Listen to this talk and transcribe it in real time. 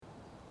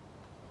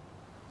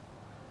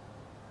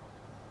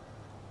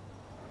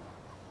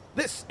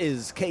This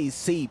is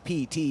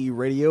KCPT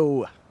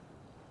Radio.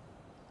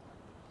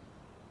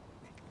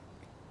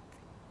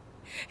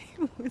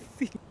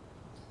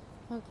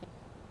 Okay.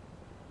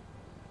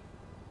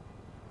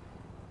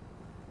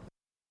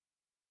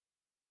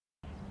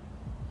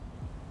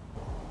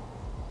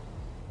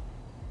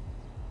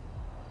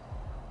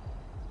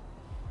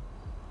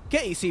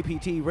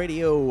 KCPT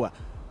Radio.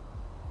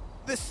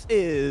 This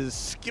is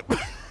Skip.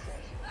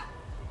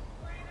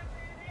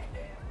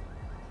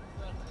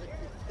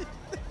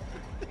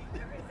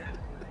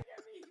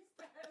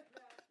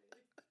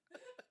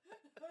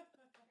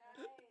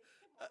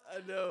 I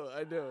know.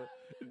 I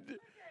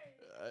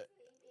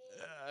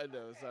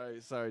know.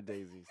 Sorry,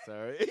 Daisy.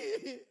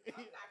 Sorry.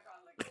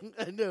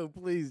 I know.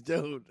 Please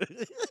don't.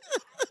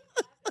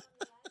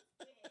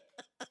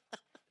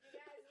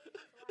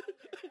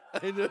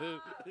 I know.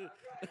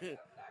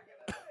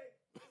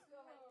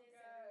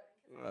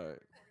 All right.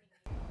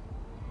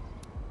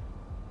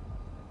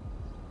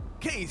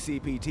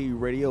 KCPT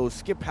Radio,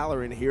 Skip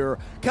Halloran here,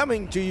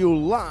 coming to you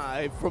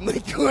live from the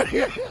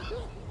corner.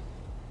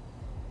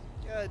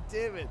 God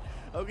damn it.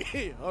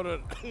 Okay, hold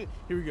on. Here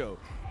we go.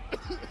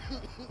 Come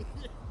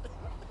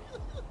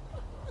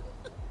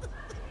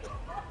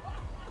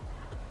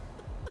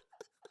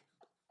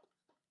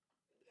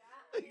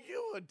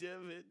on,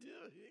 damn it.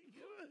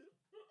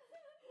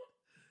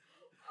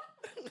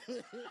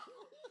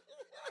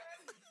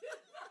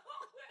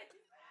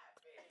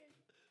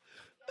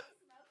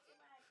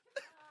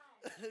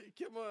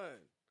 Come on.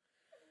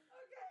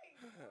 Okay.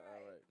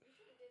 All right.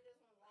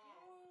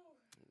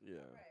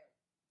 Yeah.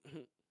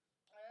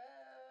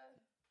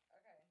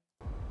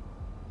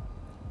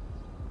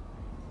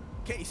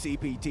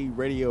 KCPT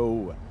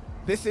Radio.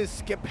 This is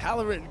Skip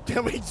Halloran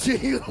coming to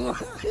you.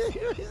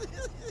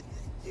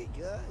 You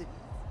guys.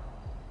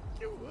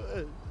 Come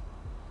on.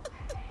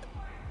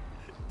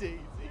 Daisy.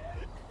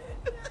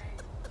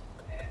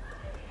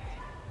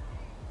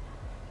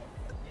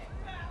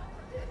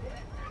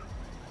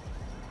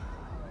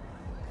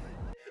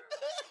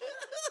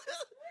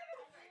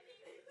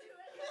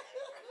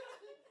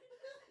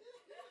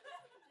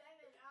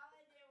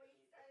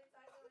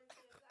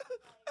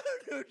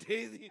 No,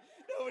 Daisy.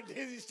 No, when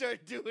Daisy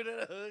started doing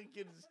it, I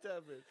couldn't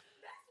stop it.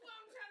 That's what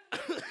I'm trying to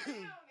do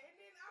down. And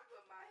then I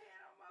put my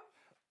hand on my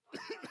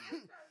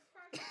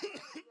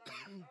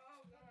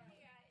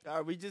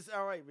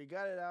All right, we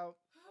got it out.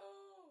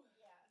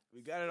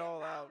 We got it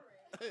all out.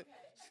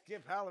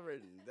 Skip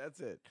Halloran, that's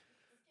it.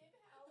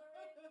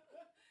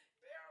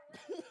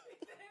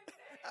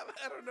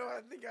 I don't know,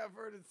 I think I've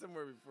heard it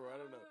somewhere before, I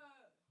don't know.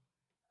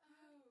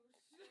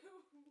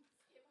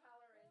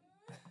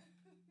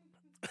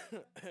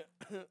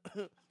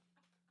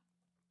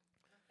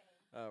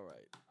 All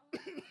right.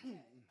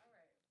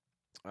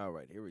 All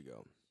right, here we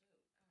go.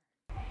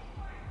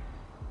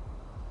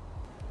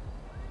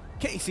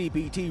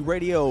 KCPT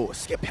Radio,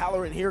 Skip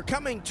Halloran here,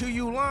 coming to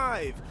you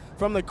live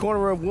from the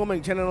corner of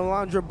Wilmington and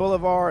Alondra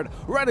Boulevard,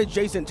 right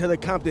adjacent to the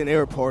Compton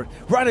Airport,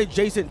 right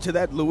adjacent to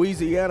that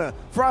Louisiana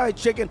Fried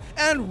Chicken,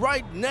 and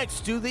right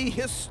next to the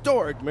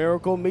historic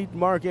Miracle Meat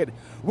Market.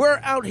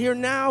 We're out here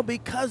now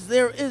because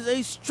there is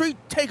a street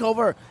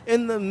takeover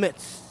in the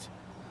midst.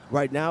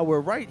 Right now, we're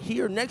right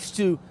here next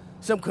to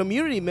some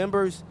community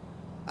members.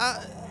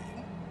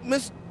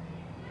 Miss,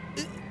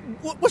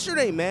 what's your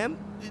name, ma'am?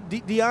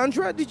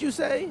 Deandra, did you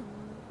say?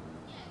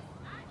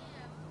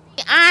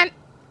 I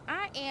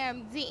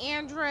am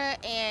Deandra,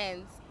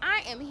 and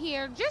I am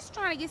here just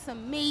trying to get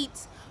some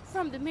meat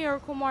from the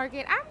Miracle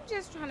Market. I'm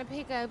just trying to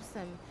pick up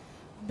some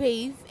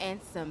beef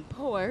and some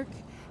pork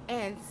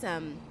and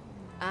some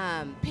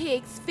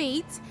pig's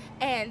feet,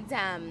 and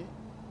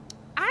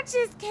I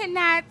just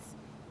cannot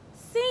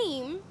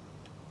seem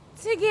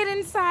to get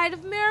inside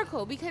of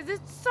Miracle because there's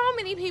so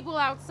many people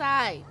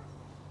outside.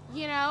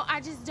 You know, I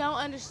just don't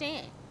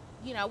understand.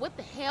 You know, what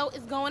the hell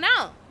is going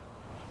on?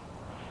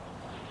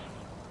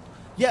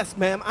 Yes,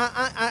 ma'am.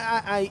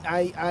 I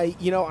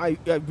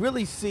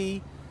really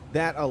see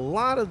that a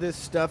lot of this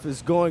stuff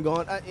is going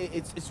on.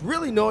 It's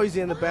really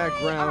noisy in the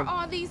background. Why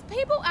are all these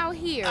people out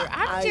here?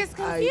 I'm just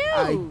confused.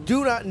 I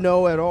do not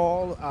know at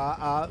all.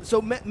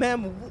 So,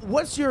 ma'am,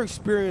 what's your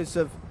experience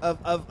of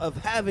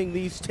having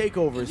these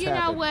takeovers happen? You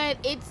know what?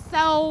 It's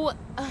so...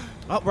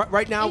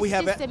 right now we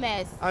have... It's just a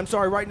mess. I'm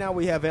sorry. Right now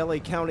we have L.A.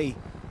 County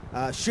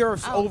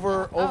sheriffs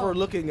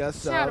overlooking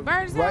us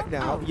right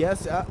now. Oh.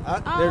 Yes,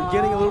 they're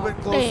getting a little bit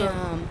closer.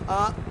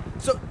 Damn.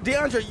 So,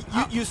 Deandra,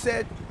 you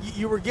said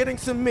you were getting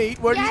some meat.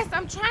 Yes,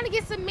 I'm trying to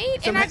get some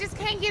meat, and I just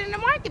can't get in the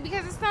market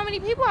because there's so many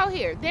people out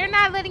here. They're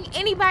not letting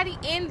anybody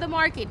in the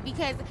market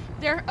because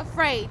they're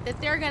afraid that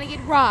they're going to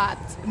get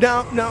robbed.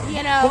 No,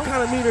 you know, what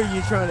kind of meat are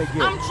you trying to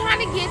get? I'm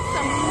trying to get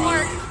some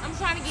pork. I'm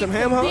trying to get some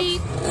ham hocks?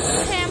 beef,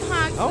 ham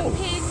hocks, some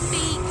pig's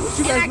feet, what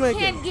you guys and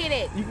making? I can't get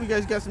it. You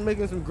guys got some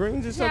making some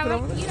greens or something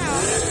over there? You know,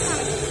 I'm just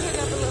trying to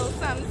pick up a little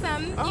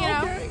something, you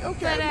know.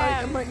 Okay. But,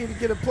 I might need to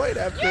get a plate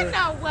after. You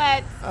know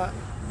what?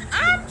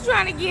 I'm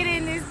trying to get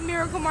in this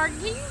Miracle Market.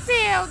 Can you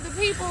tell the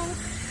people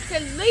to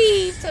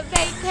leave, to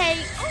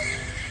vacate?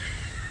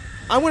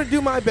 I'm going to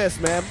do my best,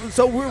 ma'am.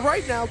 So we're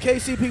right now,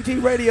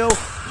 KCPT Radio.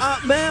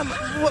 Ma'am,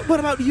 what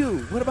about you?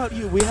 What about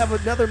you? We have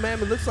another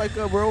ma'am. It looks like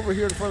we're over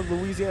here in front of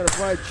Louisiana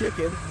Fried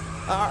Chicken.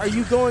 Are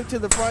you going to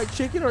the fried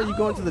chicken or are you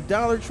going to the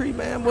Dollar Tree,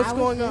 ma'am? What's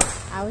going on?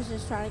 I was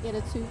just trying to get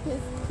a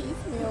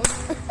two-piece meal.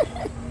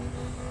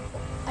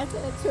 I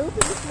said a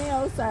two-piece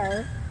meal,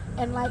 sir.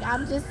 And, like,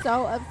 I'm just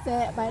so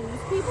upset by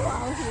these people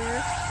out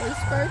here. They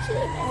scorching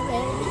and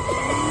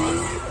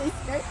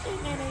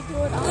they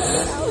doing all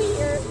this out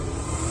here.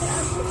 And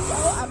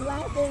I'm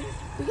laughing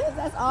because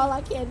that's all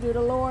I can do.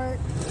 The Lord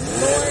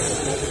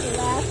is making me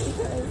laugh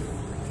because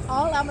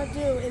all I'm going to do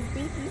is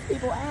beat these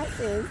people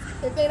asses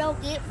if they don't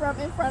get from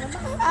in front of my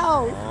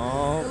house.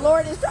 Oh. The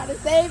Lord is trying to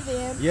save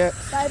them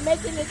Yes. by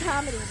making it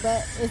comedy,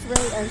 but it's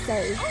really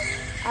unsafe.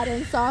 I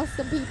done saw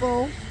some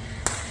people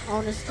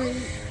on the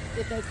street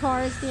get their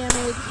cars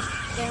damaged.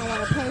 They don't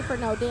want to pay for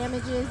no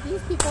damages.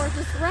 These people are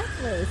just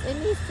reckless. It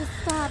needs to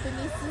stop. It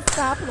needs to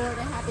stop, Lord.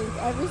 It happens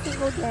every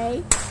single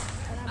day.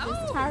 And I'm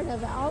just tired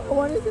of it. All I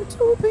want is a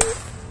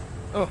two-piece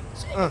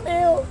chicken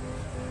meal.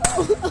 I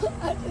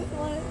just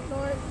want it,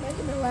 Lord,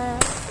 making me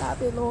laugh.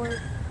 Stop it,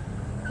 Lord.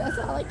 That's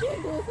all I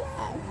can do is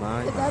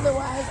laugh. Because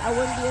otherwise, I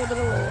wouldn't be able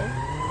to live.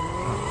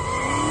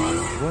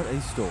 What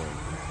a story.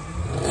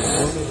 A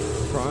woman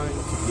trying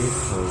to get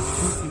her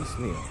two-piece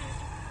meal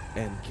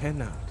and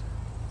cannot.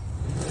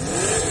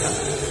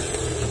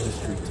 The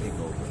street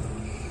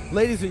takeover.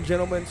 Ladies and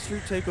gentlemen,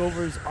 street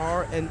takeovers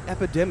are an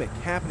epidemic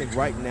happening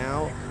right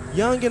now.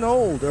 Young and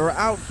old are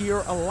out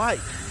here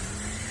alike.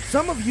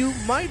 Some of you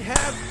might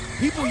have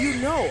people you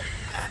know.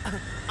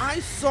 I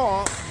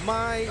saw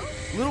my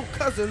little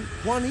cousin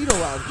Juanito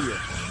out here.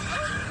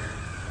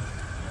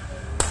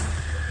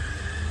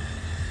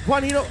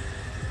 Juanito,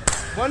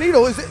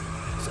 is it?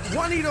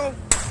 Juanito,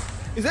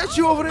 is that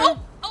you over there?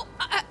 Uncle,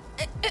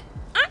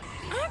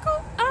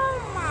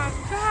 oh my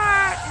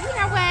God. You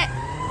know what?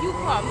 You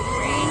called me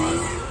crazy.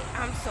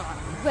 I'm sorry.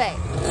 But,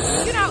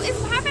 you know, it's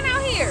popping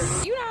out here.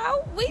 You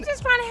know, we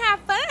just trying to have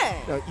fun.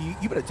 No,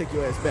 you better take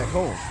your ass back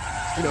home.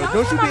 You know,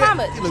 Don't you tell be my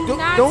mama. look, Do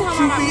not don't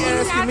tell you my be mama. Do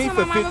asking not me tell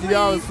for my mama,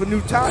 $50 please. for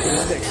new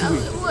tires next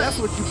week. That's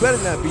what you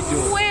better not be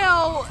doing.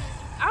 Well,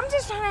 I'm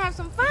just trying to have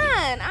some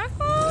fun,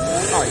 Uncle.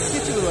 All right,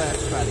 get your little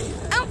ass out of here.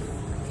 Oh,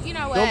 you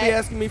know what? Don't be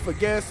asking me for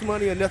gas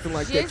money or nothing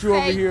like that. Just You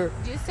over say- here.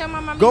 Just tell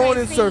my mama going you ain't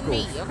in seen circles.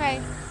 me, okay?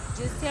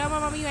 Just tell my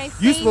mama you ain't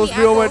seen You me, supposed to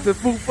be over at Uncle. the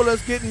Food for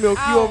Us getting milk.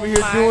 You Oh over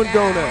here my doing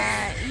God.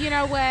 donuts. You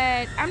know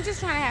what? I'm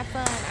just trying to have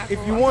fun, Uncle.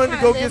 If you I'm wanted to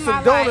trying go live get some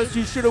my donuts, life.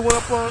 you should have went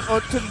up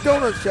on to the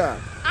donut shop.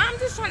 I'm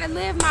just trying to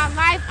live my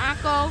life,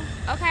 Uncle.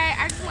 Okay?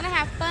 I just want to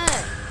have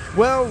fun.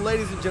 Well,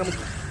 ladies and gentlemen,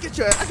 get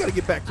your ass. I gotta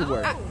get back to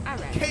work. All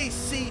right.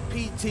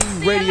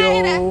 KCPT you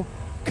Radio later.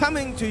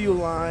 coming to you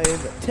live.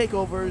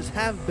 Takeovers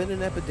have been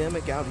an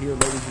epidemic out here,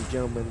 ladies and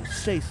gentlemen.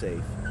 Stay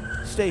safe,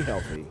 stay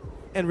healthy,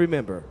 and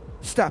remember,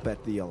 stop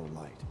at the yellow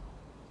light.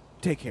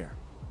 Take care.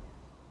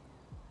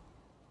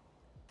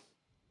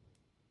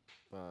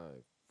 5,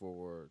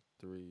 4,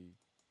 3.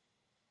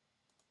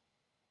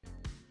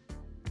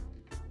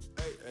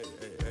 Hey.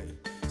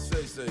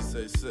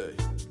 Say.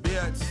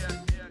 Bitch.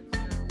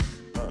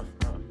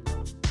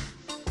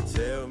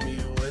 Tell me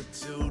what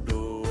you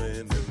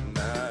doing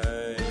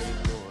tonight.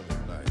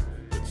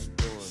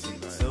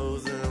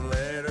 Susan,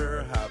 let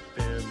her hop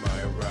in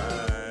my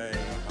ride.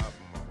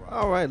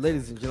 All right,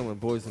 ladies and gentlemen,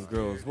 boys and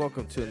girls,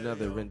 welcome to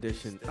another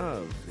rendition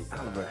of the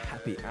Oliver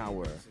Happy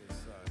Hour.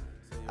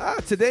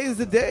 Today is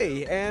the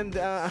day, and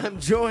I'm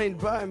joined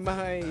by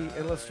my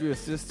illustrious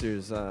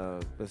sisters,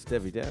 Miss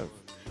Debbie Dev.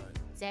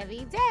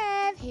 Debbie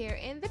Dev here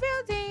in the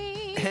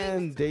building.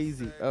 And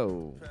Daisy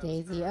O.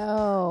 Daisy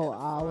O,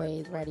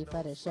 always ready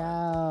for the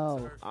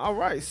show. All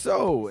right,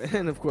 so,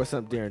 and of course,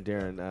 I'm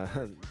Darren,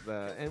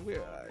 and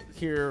we're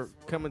here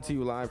coming to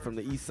you live from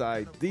the East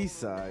Side,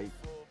 the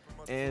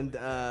and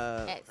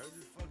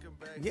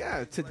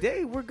yeah,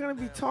 today we're going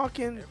to be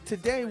talking,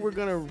 we're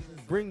going to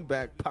bring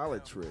back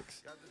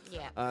politics.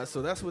 Yeah.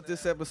 So that's what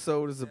this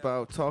episode is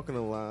about, talking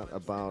a lot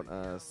about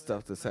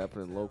stuff that's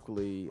happening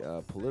locally,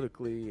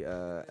 politically,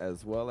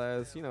 as well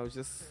as, you know,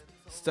 just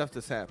stuff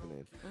that's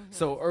happening. Mm-hmm.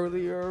 So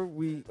earlier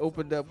we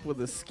opened up with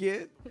a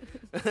skit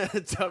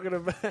talking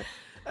about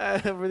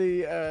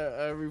really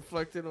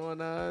reflecting on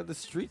the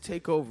street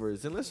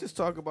takeovers. And let's just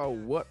talk about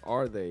what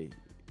are they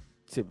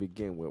to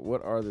begin with.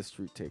 What are the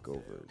street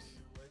takeovers?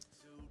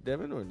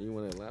 Devin, or do you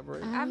want to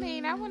elaborate? I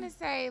mean, I want to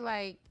say,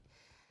 like,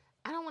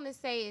 I don't want to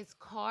say it's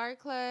car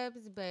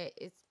clubs, but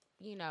it's,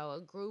 you know,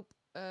 a group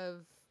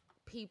of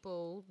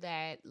people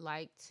that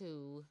like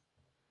to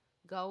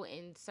go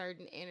in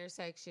certain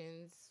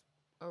intersections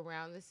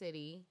around the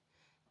city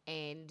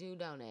and do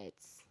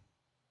donuts,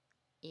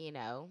 you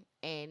know,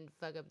 and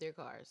fuck up their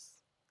cars,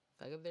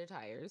 fuck up their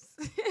tires.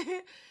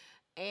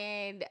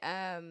 And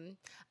I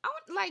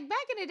would, like,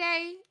 back in the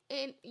day,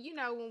 and, you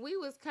know, when we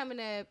was coming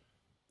up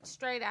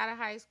straight out of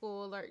high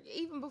school, or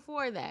even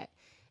before that,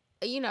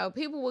 you know,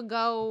 people would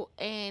go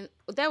and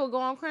they would go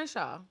on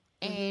Crenshaw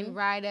and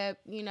ride up,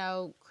 you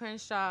know,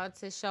 Crenshaw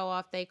to show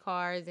off their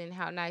cars and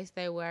how nice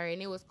they were.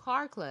 And it was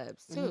car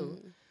clubs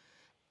too.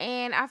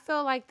 And I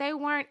feel like they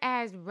weren't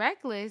as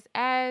reckless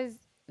as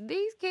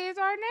these kids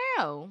are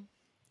now.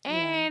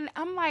 And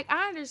I'm like,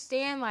 I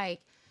understand,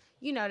 like,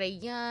 you know, they're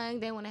young,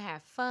 they want to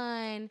have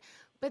fun,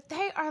 but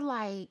they are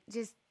like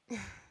just.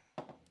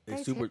 They're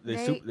it's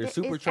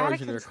supercharging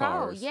out of their control.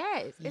 cars.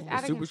 Yes, it's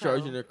out of They're control.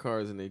 supercharging their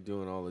cars and they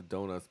doing all the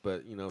donuts,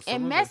 but you know, some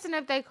And of messing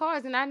up their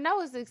cars, and I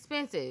know it's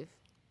expensive.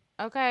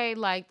 Okay,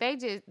 like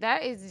that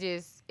is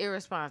just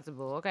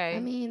irresponsible. Okay, I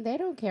mean, they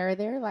don't care.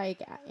 They're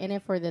like in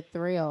it for the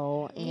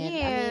thrill. And I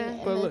Yeah. mean,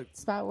 in But the look-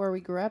 spot where we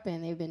grew up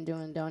in, they've been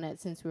doing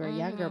donuts since we were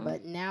younger,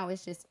 but now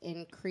it's just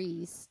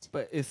increased.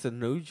 but it's a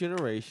new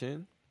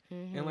generation,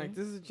 and like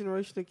this is a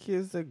generation of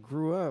kids that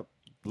grew up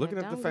looking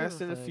at the don't Fast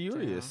give and a the fuck,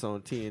 Furious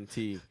on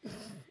TNT.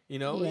 You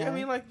know, Yeah.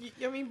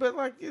 but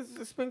like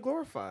it's been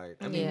glorified.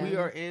 I mean, Yeah. we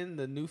are in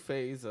the new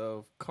phase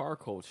of car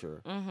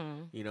culture.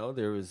 Mm-hmm. You know,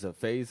 there was a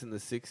phase in the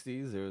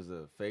 '60s, there was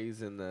a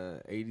phase in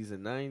the '80s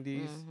and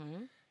 '90s,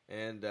 Mm-hmm.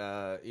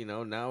 and you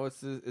know, now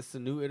it's a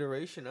new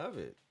iteration of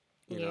it.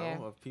 You Yeah.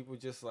 know, of people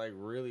just like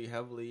really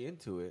heavily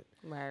into it.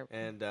 Right.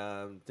 And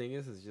thing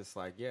is just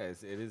like, yeah,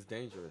 it is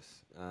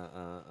dangerous.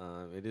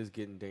 It is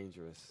getting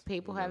dangerous.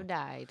 People you know. have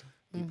died.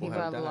 People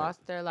People have died.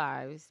 lost their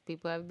lives.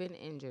 People have been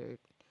injured.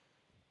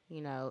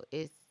 You know,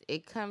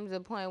 it comes to a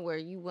point where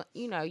you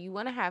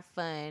want to have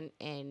fun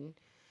and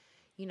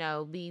you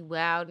know be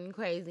wild and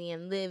crazy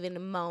and live in the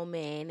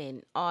moment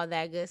and all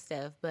that good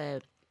stuff,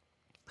 but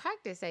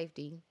practice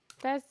safety.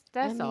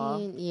 That's all.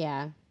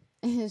 Yeah.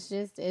 It's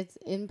just, it's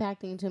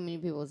impacting too many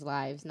people's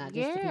lives, not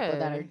just the people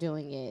that Yeah. are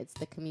doing it. It's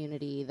the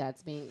community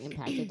that's being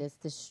impacted. It's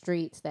the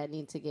streets that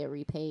need to get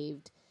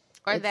repaved.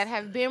 Or It's- that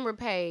have been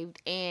repaved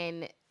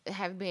and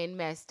have been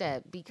messed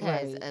up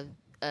because Right.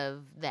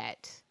 of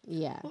that.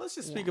 Yeah. Well, let's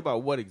just Yeah. speak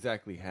about what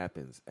exactly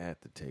happens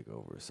at the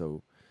takeover.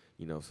 So,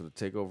 you know, the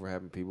takeover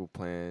having people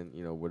plan,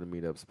 you know, where the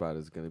meetup spot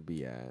is going to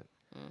be at.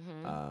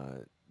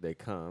 They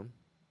come,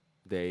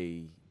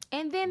 they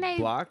And then they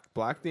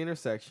block the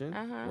intersection,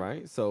 Uh-huh.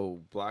 right?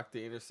 So block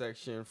the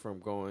intersection from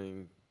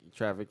going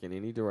traffic in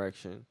any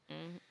direction.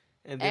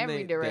 And then Every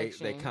they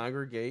direction.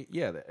 congregate,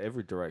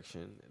 every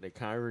direction. They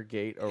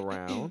congregate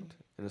around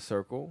in a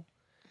circle.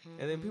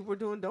 And then people are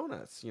doing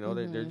donuts. You know,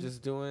 they're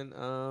just doing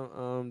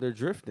they're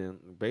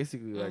drifting.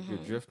 Basically like you're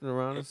drifting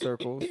around in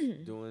circles,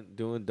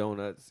 doing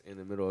donuts in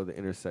the middle of the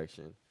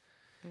intersection.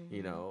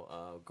 You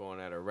know,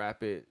 going at a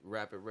rapid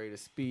rate of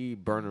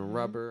speed, burning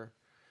rubber.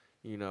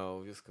 You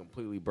know, just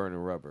completely burning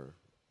rubber.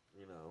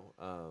 You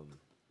know,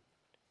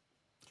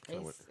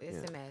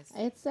 it's a mess.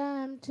 It's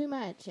too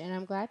much, and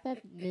I'm glad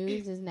that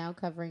news is now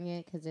covering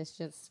it because it's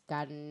just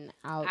gotten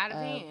out Out of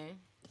of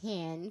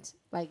hand,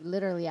 like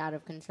literally out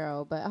of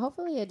control. But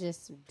hopefully, it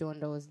just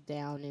dwindles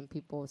down and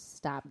people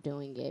stop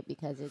doing it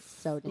because it's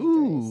so dangerous.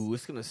 ooh,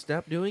 it's gonna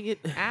stop doing it.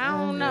 I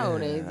don't know,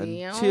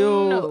 Daisy. I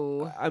Until don't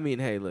know. I mean,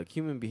 hey, look,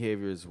 human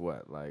behavior is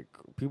what? Like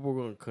people are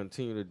going to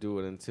continue to do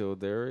it until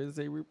there is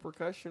a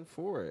repercussion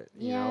for it.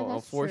 You Yeah, know,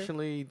 that's true.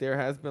 unfortunately, there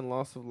has been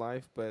loss of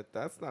life, but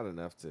that's not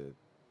enough to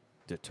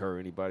deter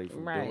anybody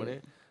from Right. doing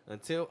it.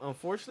 Until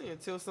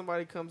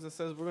somebody comes and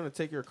says we're going to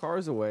take your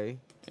cars away.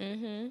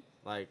 Mm-hmm.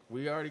 Like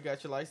we already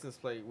got your license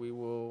plate. We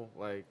will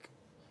like.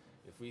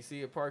 If we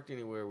see it parked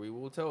anywhere, we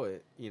will tow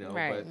it. You know,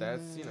 Right. but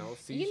that's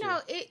seizure. You know,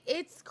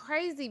 it's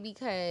crazy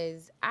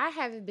because I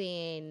have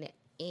been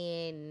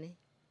in,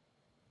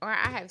 or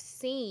I have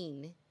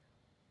seen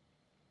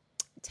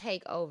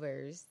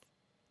takeovers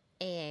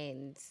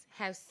and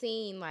have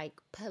seen like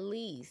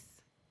police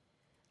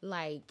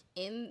like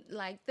in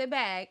like the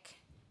back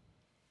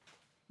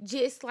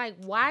just like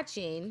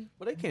watching.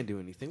 Well, they can't do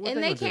anything. What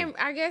And they gonna do? can't,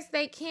 I guess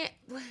they can't,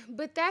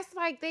 but that's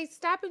like they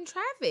stop in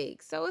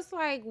traffic. So it's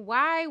like,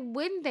 why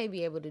wouldn't they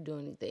be able to do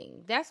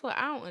anything? That's what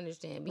I don't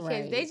understand. Because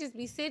Right. they just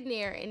be sitting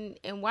there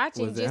and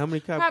watching, Was it- just how many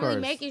cop probably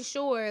cars? making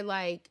sure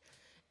like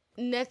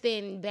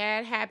nothing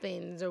bad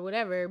happens or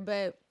whatever.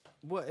 But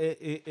Well,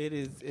 it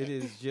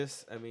is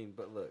just. I mean,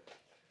 but look,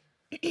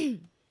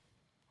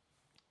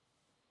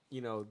 you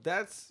know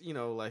that's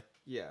like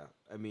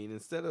I mean,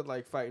 instead of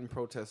like fighting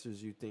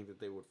protesters, you think that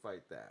they would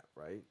fight that,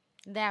 right?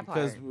 that part,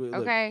 Because look,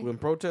 okay? when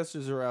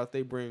protesters are out,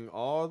 they bring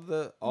all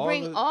the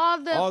toys the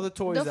out.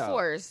 Mm.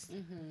 force,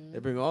 They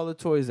bring all the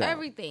toys out,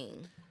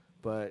 everything.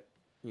 but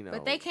you know,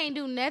 But they can't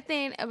do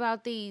nothing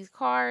about these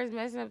cars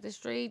messing up the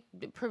street,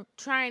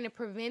 trying to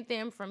prevent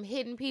them from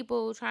hitting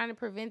people, trying to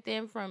prevent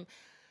them from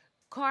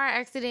car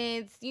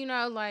accidents. You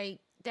know, like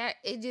that.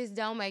 It just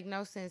don't make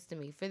no sense to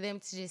me for them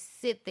to just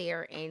sit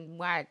there and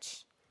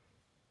watch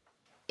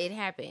it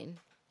happen.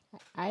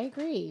 I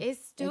agree.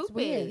 It's stupid.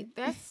 weird.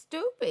 That's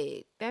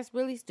stupid. That's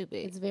really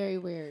stupid. It's very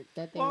weird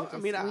that they. Well, would I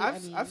just, mean, I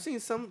mean, I've seen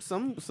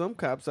some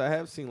cops. I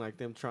have seen like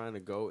them trying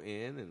to go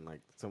in and like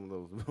some of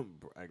those,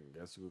 I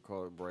guess you would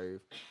call it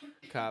brave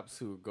cops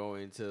who go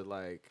into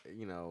like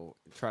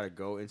try to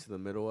go into the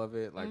middle of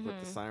it like with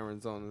the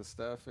sirens on and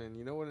stuff. And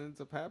you know what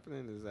ends up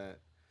happening is that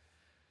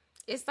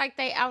It's like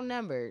they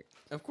outnumbered.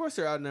 of course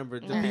they're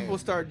outnumbered. The Right. people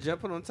start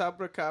jumping on top of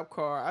the cop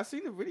car. I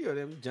seen the video of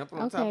them jumping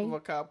on top Okay. of a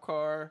cop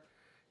car.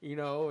 you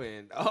know,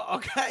 and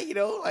okay, you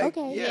know, like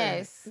Okay. yeah.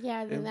 Yes.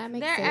 Yeah, then that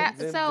makes They're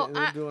sense.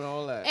 Them doing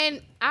all that.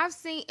 And I've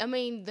seen. I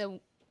mean,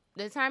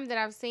 the time that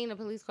I've seen a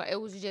police car, it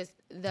was just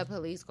the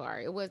police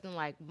car. It wasn't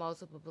like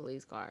multiple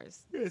police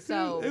cars. Yeah,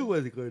 So it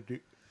wasn't good.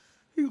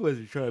 He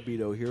wasn't trying to be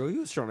no hero. He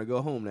was trying to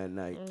go home that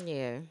night.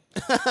 yeah,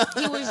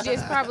 he was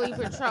just probably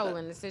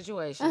patrolling the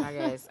situation. I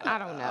guess I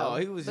don't know. Oh,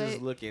 he was just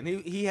But, looking.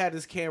 He had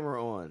his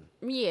camera on.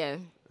 Yeah,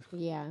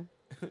 Yeah.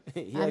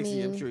 I'm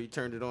mean- sure he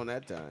turned it on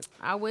that time.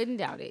 I wouldn't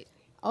doubt it.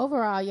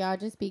 Overall, y'all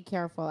just be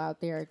careful out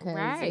there because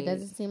Right. it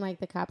doesn't seem like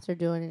the cops are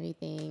doing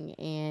anything,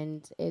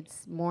 and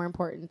it's more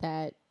important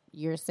that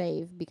you're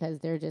safe because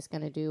they're just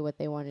gonna do what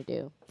they want to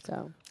do.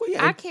 So Well,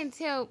 yeah, I can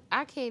tell.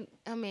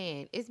 Oh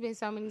man, it's been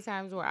so many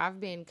times where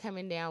I've been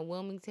coming down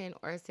Wilmington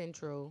or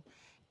Central,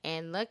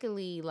 and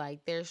luckily,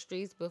 like there's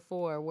streets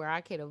before where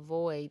I could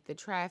avoid the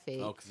traffic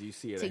because you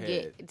see it to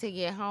ahead.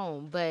 get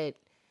home. But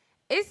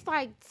it's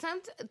like some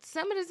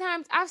of the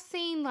times I've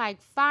seen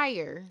like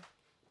fire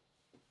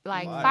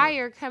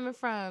Fire. coming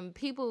from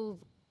people's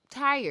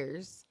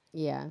tires,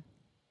 yeah,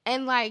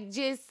 and like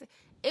just.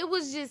 It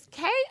was just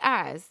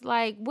chaos.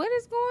 Like, what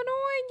is going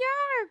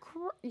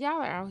on?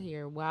 Y'all are out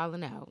here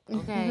wilding out.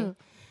 Okay,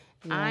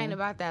 I ain't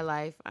about that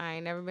life. I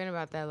ain't never been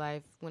about that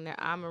life. When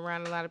I'm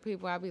around a lot of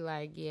people, I'll be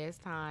like, yeah, it's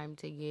time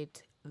to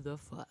get the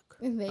fuck.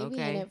 they be in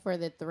Okay. it for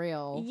the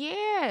thrill.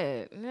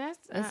 Yeah, that's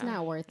It's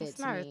not worth it it's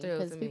to not a me thrill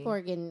because to people me.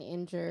 are getting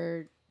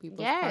injured.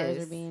 People's cars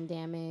Yes. are being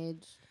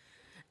damaged.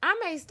 I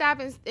may stop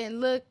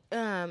and look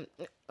a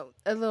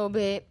little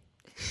bit,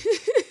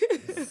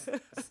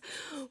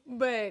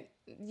 but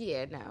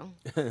yeah, no,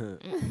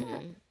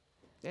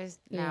 it's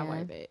not Yeah.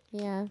 worth it.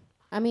 Yeah,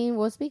 I mean,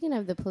 well, speaking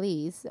of the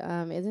police,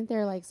 isn't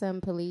there like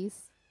some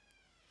police,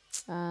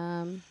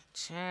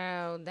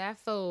 Child, that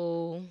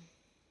fool.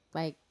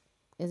 like,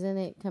 isn't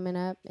it coming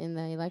up in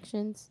the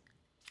elections?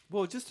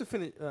 Well, just to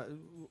finish,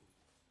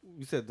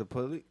 you said the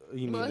police.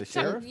 You mean Well, the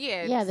so- sheriff?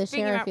 Yeah, the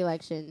speaking sheriff of-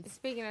 elections.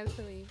 Speaking of the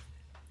police.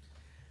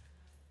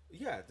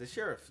 Yeah, the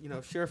sheriff. You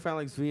know, Sheriff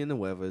Alex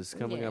Villanueva is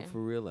coming up Yeah.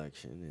 for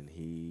re-election, and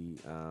he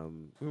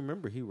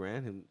remember he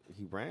ran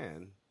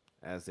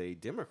as a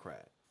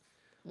Democrat,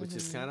 which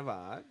is kind of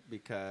odd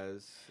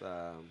because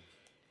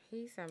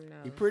He's something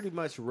else. he pretty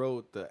much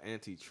rode the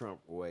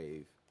anti-Trump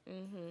wave,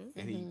 Mm-hmm.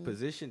 and he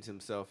positioned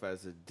himself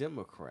as a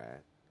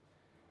Democrat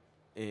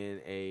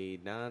in a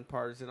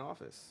nonpartisan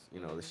office. You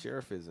know, the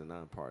sheriff is a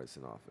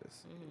nonpartisan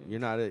office. You're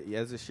not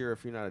as a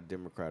sheriff. You're not a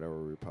Democrat or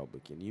a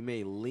Republican. You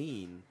may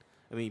lean.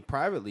 I mean,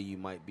 privately you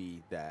might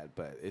be that,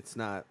 but it's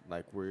not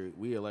like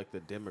we elect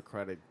the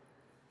Democrat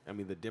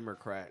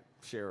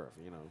sheriff.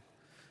 You know,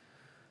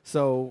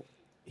 so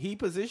he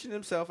positioned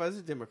himself as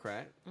a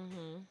Democrat,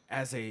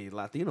 as a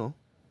Latino.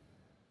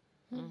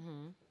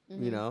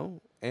 You know,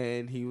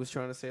 and he was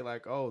trying to say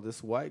like, oh,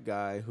 this white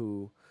guy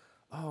who,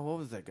 what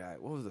was that guy?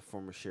 What was the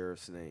former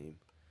sheriff's name?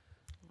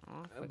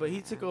 But he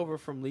took over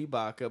from Lee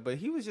Baca, but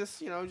he was just,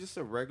 just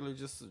a regular,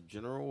 just a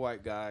general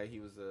white guy. He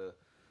was the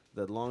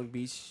Long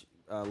Beach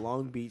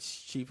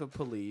chief of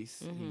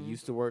police. He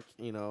used to work,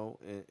 in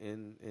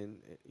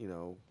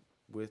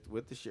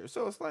with the sheriff.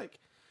 So it's like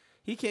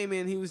he came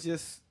in. He was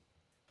just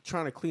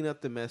trying to clean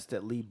up the mess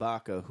that Lee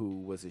Baca,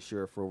 who was a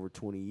sheriff for over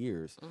 20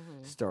 years,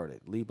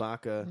 started. Lee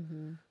Baca,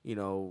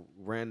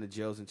 ran the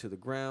jails into the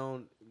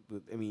ground.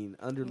 I mean,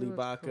 under He Lee was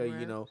Baca,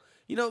 corrupt.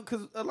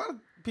 because a lot of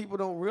people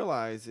don't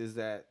realize is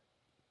that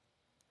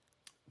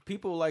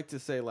people like to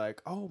say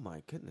like, oh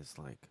my goodness,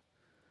 like,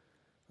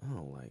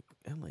 oh, like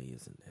LA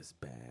isn't as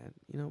bad,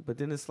 but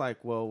then it's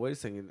like, well, wait a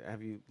second.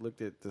 Have you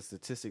looked at the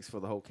statistics for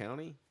the whole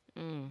county?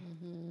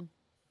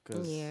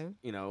 Because, Yeah.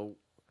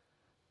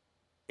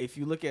 if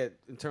you look at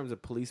in terms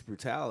of police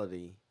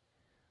brutality,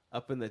 I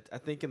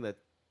think in the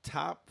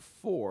top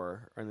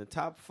 4 or in the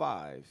top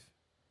 5,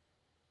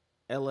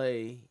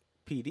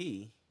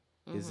 LAPD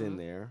is in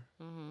there,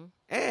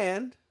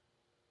 and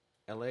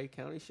LA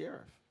County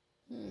Sheriff.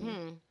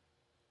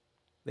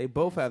 They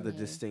both have the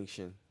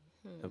distinction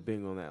of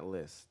being on that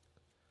list.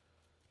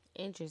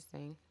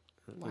 Interesting.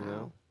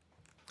 Wow.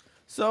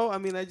 So I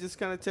mean, that just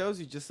kind of tells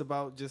you just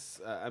about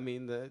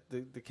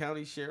the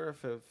county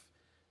sheriff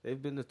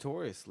they've been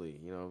notoriously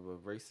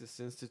a racist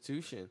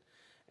institution,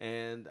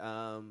 and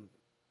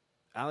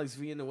Alex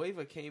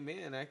Villanueva came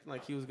in acting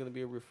like he was going to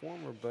be a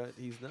reformer, but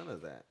he's none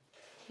of that.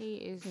 He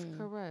is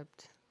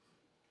corrupt.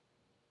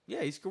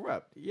 Yeah, he's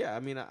corrupt. Yeah, I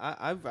mean,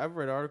 I've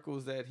read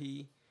articles that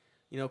he,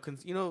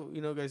 guys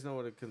know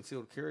what a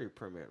concealed carry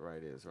permit,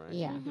 right? Is right.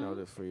 Yeah.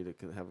 For you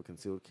to have a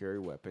concealed carry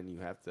weapon, you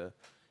have to,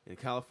 in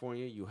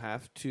California, you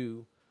have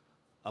to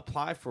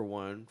apply for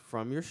one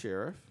from your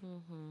sheriff,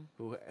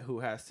 who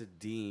has to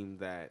deem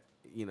that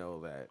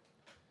that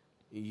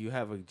you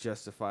have a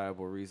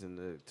justifiable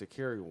reason to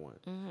carry one.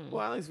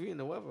 Well, Alex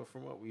Villanueva,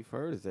 from what we've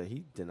heard, is that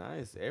he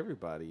denies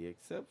everybody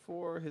except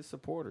for his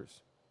supporters.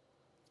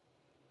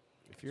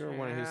 If you're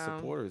one of his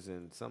supporters,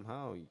 then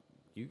somehow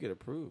you get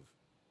approved.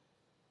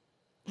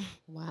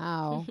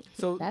 Wow.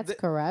 So That's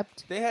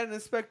corrupt. They had an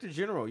inspector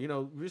general,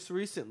 just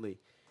recently.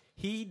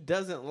 He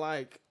doesn't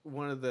like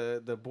one of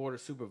the border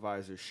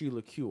supervisors,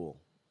 Sheila Kuehl,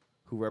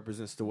 who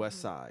represents the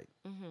West Side.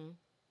 Mm-hmm.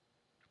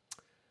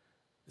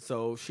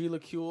 So Sheila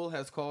Kuehl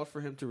has called for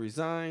him to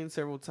resign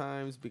several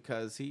times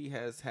because he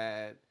has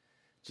had,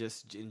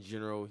 just in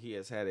general, he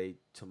has had a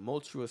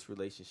tumultuous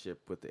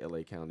relationship with the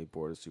LA County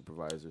Board of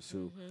Supervisors,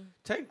 who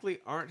technically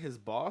aren't his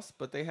boss,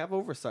 but they have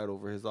oversight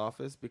over his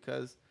office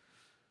because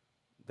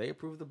they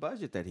approve the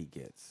budget that he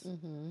gets.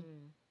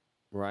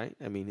 Right?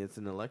 I mean, it's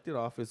an elected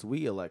office.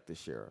 We elect the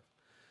sheriff.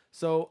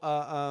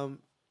 So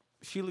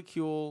Sheila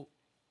Kuehl,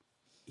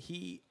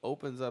 he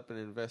opens up an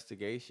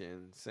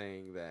investigation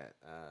saying that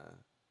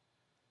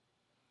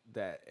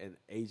that an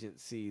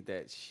agency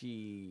that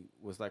she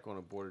was like on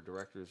a board of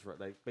directors, right?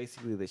 Like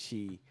basically that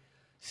she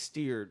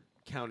steered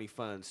county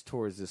funds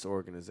towards this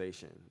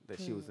organization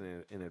that she was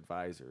an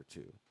advisor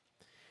to.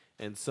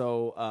 And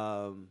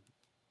so,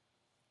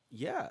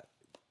 yeah,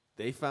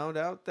 they found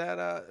out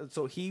that,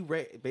 so he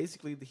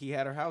basically he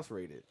had her house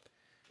raided.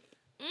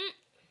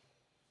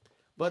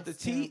 But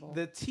That's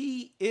the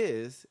T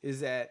is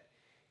that,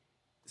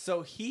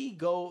 so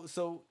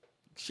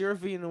Sheriff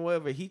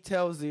Villanueva, he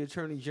tells the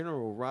Attorney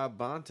General, Rob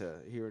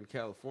Bonta, here in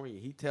California,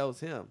 he tells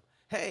him,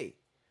 hey,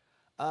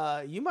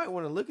 you might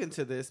want to look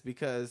into this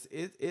because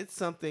it's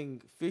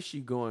something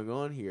fishy going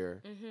on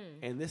here,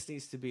 and this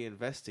needs to be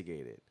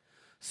investigated.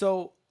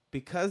 So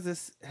because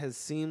this has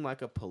seemed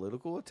like a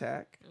political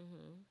attack,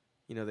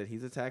 you know, that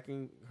he's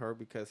attacking her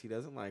because he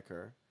doesn't like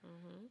her,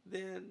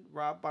 then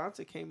Rob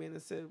Bonta came in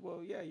and said,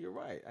 well, yeah, you're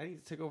right. I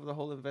need to take over the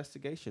whole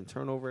investigation,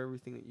 turn over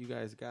everything that you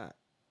guys got.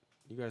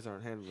 You guys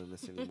aren't handling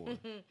this anymore.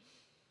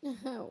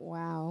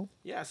 Wow.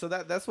 Yeah, so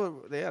that's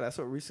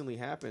what recently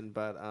happened.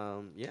 But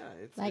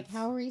it's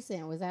how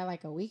recent was that?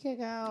 Like a week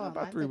ago?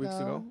 About 3 weeks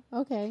ago.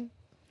 Okay.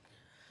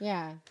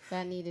 Yeah,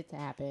 that needed to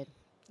happen.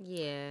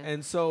 Yeah.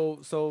 And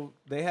so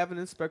they have an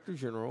inspector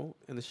general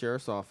in the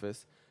sheriff's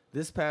office.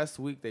 This past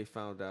week, they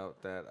found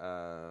out that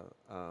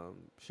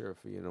Sheriff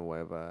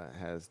Villanueva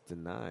has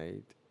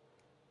denied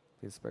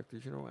the inspector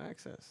general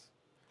access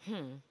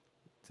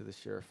to the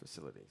sheriff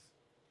facilities.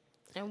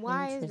 And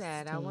why is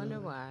that? I wonder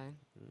why.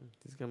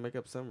 He's gonna make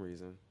up some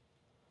reason.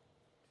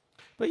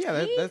 But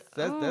yeah,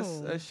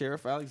 that's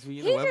Sheriff Alex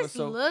Villanueva. He just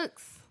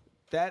looks.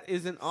 That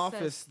is an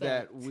office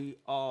suspect. that we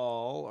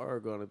all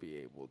are gonna be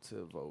able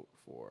to vote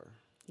for.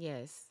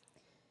 Yes.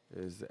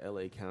 Is the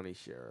LA County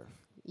Sheriff.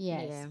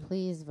 Yes, Yeah.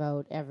 please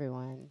vote,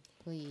 everyone.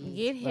 Please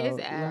Get his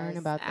vote. ass Learn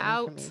about the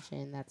out.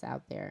 information that's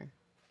out there.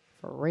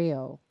 For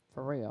real.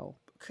 For real.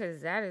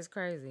 Because that is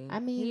crazy. I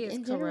mean, he is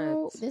in corrupt.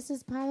 general, this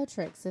is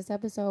politics. This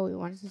episode, we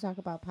wanted to talk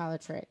about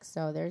politics.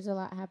 So there's a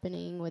lot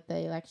happening with the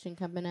election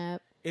coming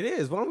up. It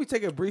is. Why don't we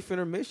take a brief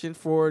intermission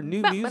for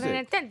new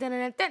music?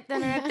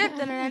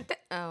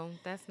 Oh,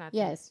 that's not.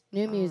 Yes,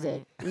 new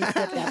music. right. We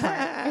skipped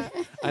that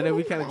part. I know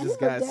we kind of just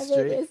got Devin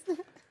straight. is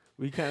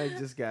We kind of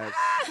just got.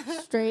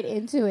 straight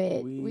into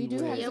it. We We do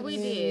went have Yeah, some we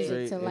new did. music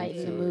to Straight lighten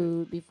the into it.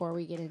 mood before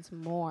we get into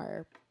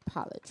more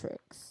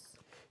politics.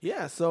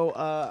 Yeah. So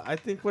I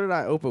think what did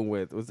I open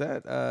with? Was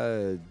that?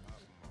 That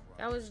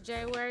was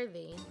Jay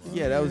Worthy.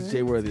 Yeah, that was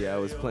Jay Worthy. I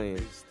was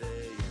playing.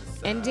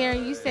 And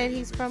Darren, you said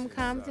he's from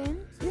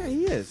Compton? Yeah,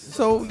 he is.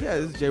 So yeah,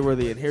 this is Jay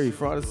Worthy and Harry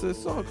Fraud. It's a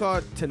song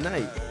called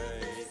Tonight.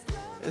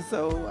 And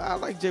so I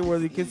like Jay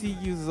Worthy because he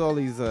uses all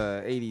these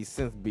 80s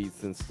synth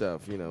beats and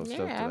stuff, you know, stuff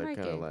Yeah, that I I like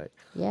kind of it. like.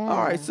 Yeah.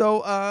 All right,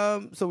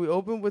 so we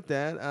opened with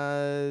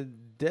that.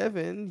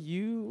 Devin,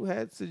 you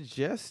had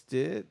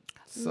suggested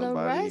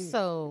somebody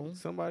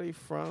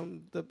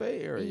from the Bay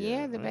Area.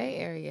 Yeah, the right? Bay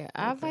Area.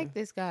 I Okay. like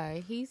this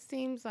guy. He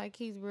seems like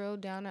he's real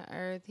down to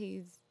earth.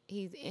 He's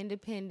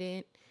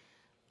independent.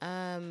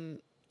 And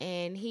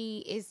he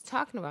is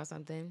talking about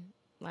something.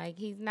 Like,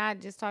 he's not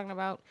just talking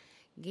about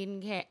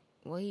getting cash.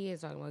 Well, he is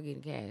talking about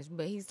getting cash,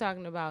 but he's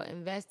talking about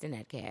investing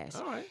that cash.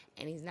 All right.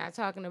 And he's not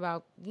talking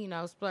about,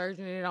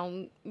 splurging it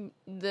on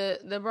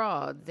the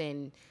broads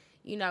and,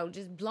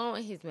 just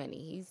blowing his money.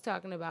 He's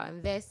talking about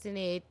investing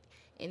it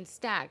in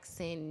stocks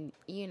and,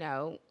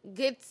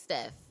 good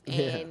stuff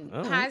and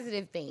all right.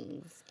 positive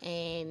things.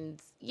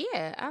 And,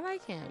 yeah, I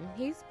like him.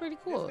 He's pretty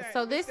cool.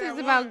 So this is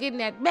about getting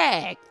that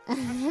bag.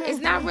 It's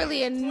not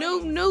really a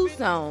new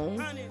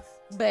song,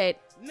 but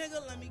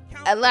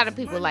a lot of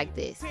people like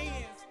this.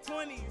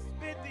 20s,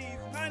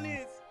 50s,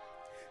 100s.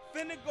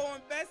 Finna go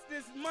invest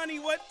this money.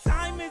 What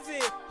time is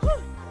it?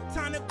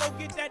 Time to go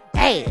get that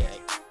Bag.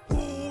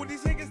 Ooh,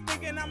 these niggas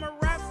thinking I'm a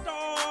rap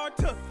star.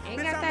 Ain't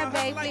Bitch, got I'm that a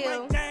bag hustler like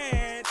feel. my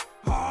dad.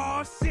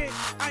 Oh shit,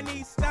 I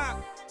need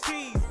stock,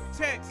 cheese,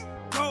 checks,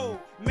 gold.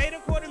 Made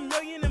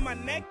 $250,000 and my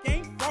neck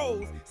ain't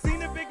froze.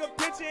 Seen a bigger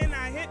picture and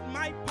I hit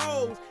my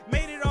pose.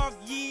 Made it off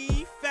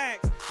ye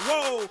facts.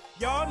 Whoa,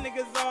 y'all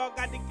niggas all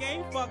got the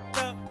game fucked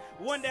up.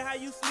 Wonder how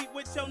you sleep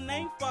with your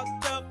name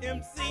fucked up.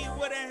 MC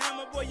with a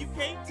hammer, boy, you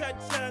can't touch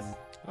us.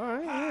 All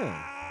right,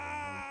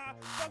 yeah.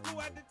 Fuck who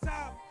at the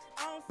top.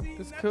 I don't see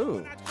That's nothing cool.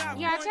 when I drop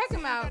Yeah, one, check two,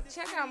 him out. got the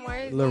Check out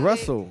more. La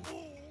Russell.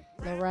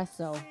 La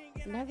Russell.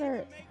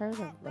 Never heard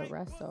of La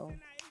Russell.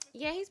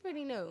 Yeah, he's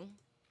pretty new.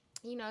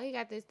 He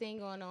got this thing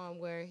going on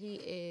where he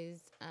is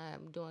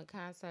doing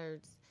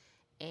concerts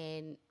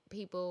and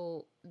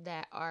people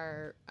that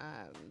are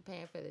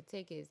paying for the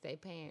tickets, they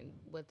paying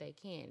what they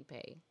can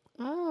pay.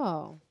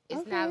 Oh,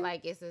 It's okay. not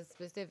like it's a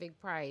specific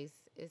price.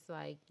 It's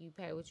like you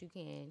pay what you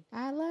can.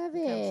 I love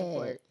Come it.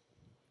 support.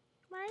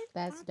 Right?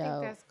 That's I dope.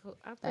 think that's cool.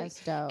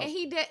 That's dope. And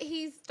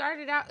he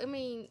started out. I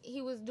mean,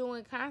 he was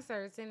doing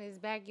concerts in his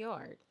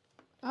backyard.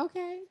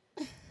 Okay.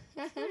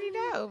 Pretty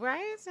dope,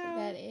 right? So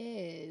That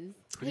is.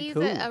 Pretty he's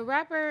cool. a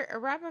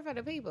rapper for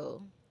the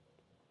people.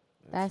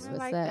 That's I what's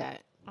like up.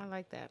 that. I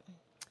like that.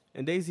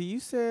 And Daisy, you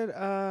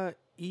said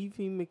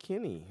Evie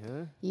McKinney,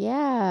 huh?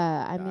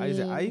 Yeah, I mean, Is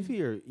it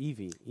Ivy or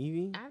Evie?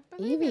 Evie? I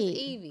believe it's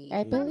Evie. Evie.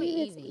 I Probably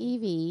believe it's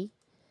Evie.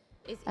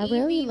 It's I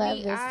really Evie, love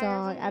this V.I. or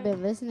song. something. I've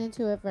been listening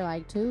to it for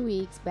like 2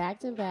 weeks, back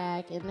to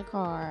back in the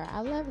car.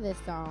 I love this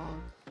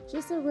song.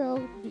 Just a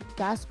real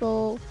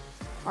gospel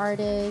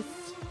artist.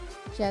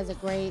 She has a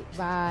great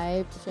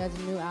vibe. She has a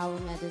new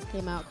album that just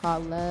came out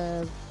called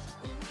Love.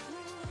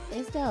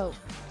 It's dope.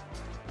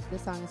 The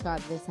song is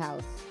called This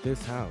House.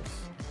 This house.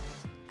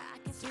 I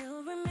can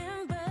still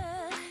remember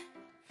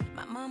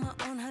my mama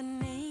on her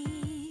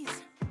knees.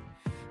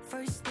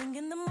 First thing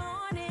in the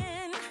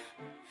morning,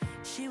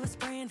 she was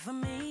praying for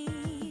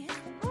me.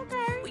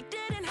 Okay. We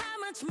didn't have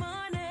much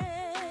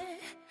money,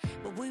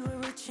 but we were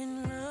rich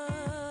in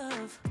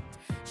love.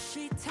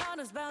 She taught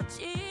us about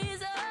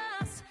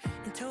Jesus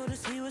and told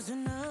us he was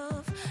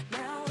enough.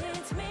 Now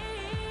it's me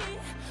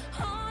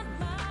on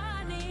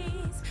my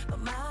knees, but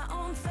my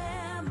own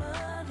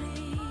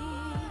family.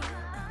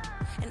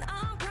 And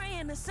I'm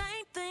praying the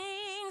same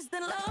things.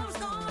 That love's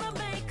gonna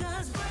make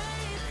us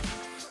brave.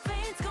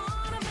 Faith's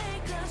gonna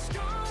make us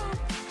strong.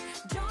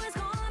 Joy's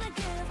gonna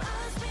give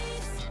us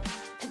peace.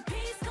 And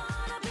peace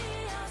gonna be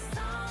our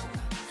song.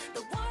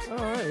 The word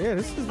All right, yeah,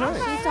 this is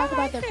nice. Okay. She's talking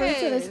about the fruits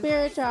of the this.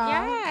 Spirit, y'all.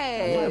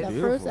 Yes. Yeah, The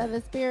beautiful. fruits of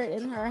the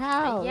Spirit in her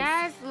house.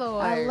 Yes,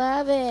 Lord. I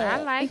love it.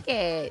 I like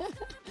it.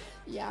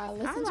 Y'all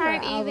listen All to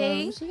right, her album.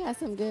 Evie. She got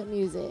some good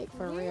music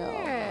for real.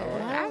 Yeah,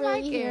 When I I really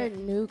like hear it.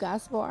 new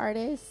gospel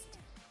artists,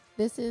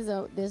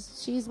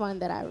 she's one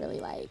that I really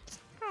like.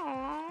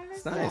 Aw,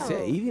 It's that's nice. dope.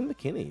 Yeah, Evie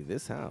McKinney,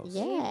 This House.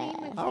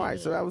 Yeah. All right,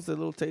 so that was a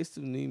little taste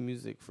of new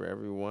music for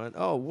everyone.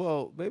 Oh,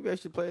 well, maybe I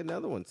should play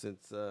another one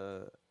since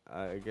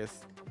I guess.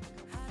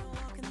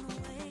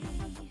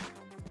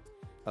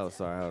 Oh,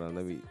 sorry. Hold on.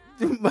 Let me.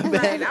 My And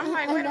bad. I'm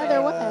like, wait a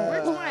Another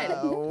minute. one.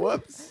 Which one?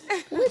 Whoops.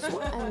 Which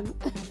one?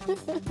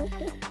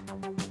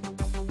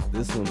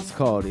 This one's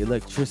called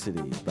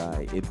Electricity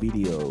by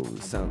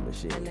Ibidio Sound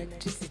Machine.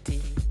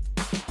 Electricity,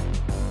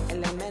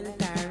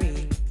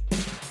 elementary,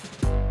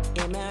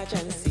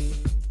 emergency,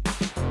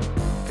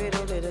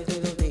 fiddle diddle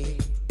diddle dee,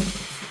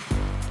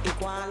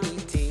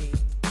 equality,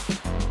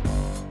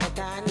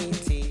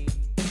 eternity,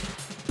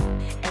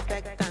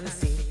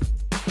 expectancy.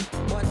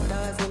 What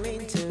does it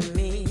mean to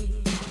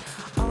me?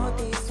 All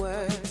these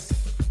words,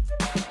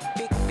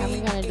 big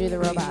I'm gonna do the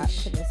robot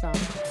to this song.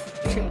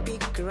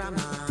 big grammar.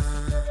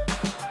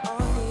 All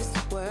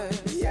these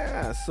words.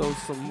 Yeah, so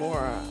some more,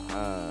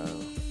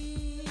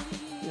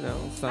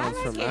 sounds like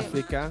from it.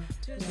 Africa.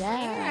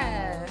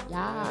 Yeah.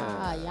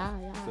 Yeah.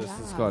 Yeah. So this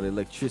is called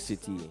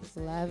Electricity.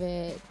 Love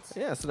it.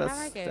 Yeah, so that's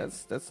like it.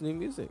 that's new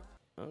music.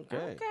 Okay.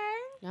 Okay.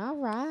 All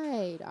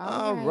right.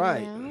 All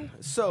right. now.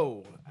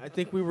 So I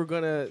think we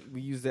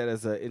use that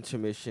as an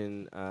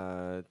intermission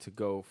to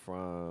go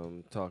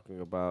from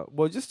talking about,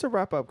 well, just to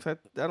wrap up, because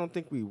I don't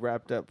think we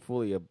wrapped up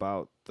fully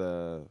about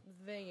the,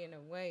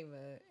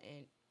 Villanueva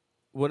and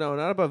well, no,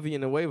 not about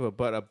Villanueva,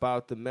 but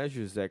about the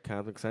measures that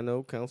because I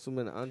know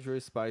Councilman Andre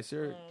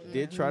Spicer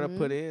did try to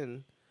put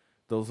in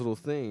those little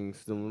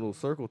things, the little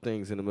circle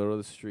things in the middle of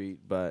the street,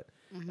 but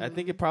I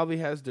think it probably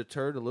has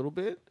deterred a little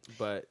bit,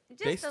 but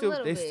Just a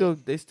little bit.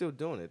 they still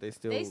doing it. They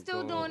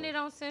still doing it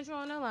on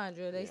Central and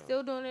Alondra. They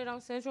still doing it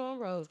on Central and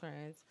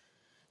Rosecrans.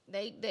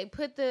 They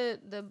put the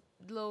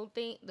little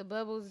thing, the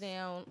bubbles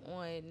down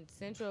on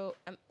Central.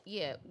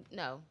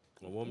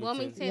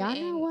 Wilmington Y'all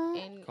know what?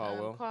 and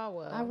Caldwell.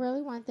 Caldwell. I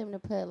really want them to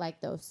put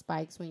like those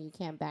spikes when you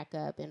can't back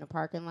up in a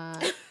parking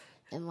lot,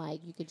 and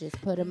like you could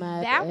just put them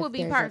up. That if would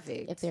be there's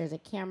perfect. if there's a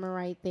camera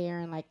right there,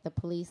 and like the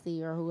police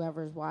or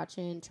whoever's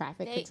watching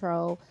traffic They-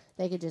 control,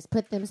 they could just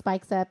put them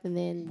spikes up, and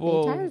then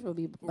Well, the tires will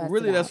be busted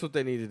really, that's out. what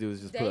they need to do is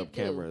just put They up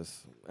do.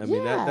 cameras. I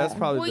mean, Yeah. that's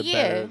probably Well, the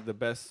yeah.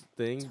 best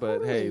thing.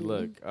 But hey,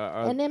 Totally. look,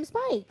 and them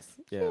spikes.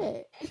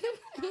 Yeah.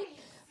 Shit.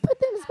 Put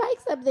them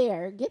spikes up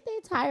there. Get their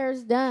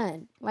tires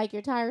done. Like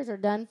your tires are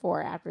done for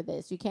after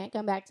this. You can't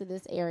come back to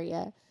this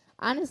area.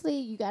 Honestly,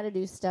 you got to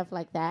do stuff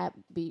like that.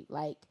 Be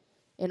like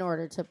in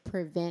order to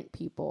prevent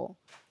people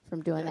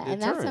from doing Yeah, that.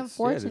 And that's deterrence.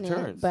 Yeah, unfortunate.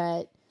 deterrence.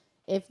 But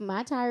if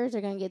my tires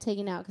are going to get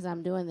taken out because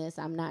I'm doing this,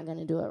 I'm not going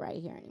to do it right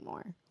here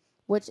anymore.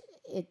 Which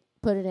it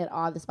put it at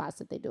all the spots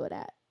that they do it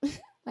at.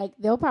 Like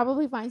they'll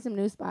probably find some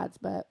new spots,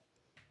 but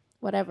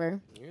whatever.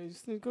 you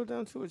just need to go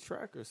down to a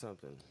track or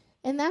something.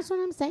 And that's what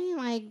I'm saying.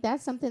 Like,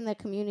 that's something the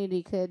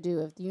community could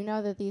do. If you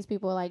know that these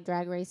people like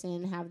drag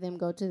racing, have them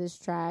go to this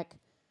track,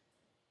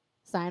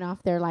 sign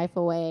off their life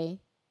away,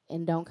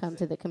 and don't come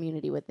to the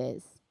community with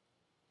this.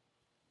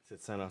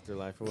 Sign off their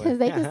life away. Because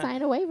they can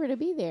sign a waiver to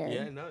be there.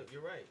 Yeah, no,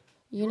 you're right.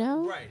 You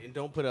know? Right, and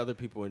don't put other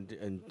people in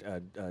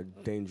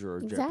danger or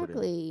jeopardy.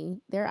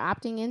 Exactly. They're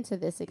opting into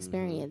this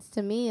experience.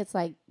 To me, it's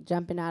like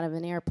jumping out of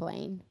an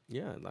airplane.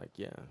 Yeah,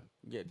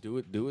 do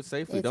it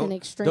safely. It's an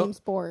extreme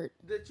sport.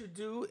 That you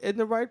do in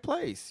the right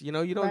place. You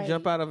know, you don't Right.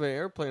 jump out of an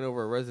airplane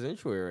over a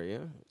residential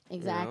area.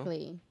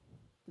 Exactly.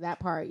 That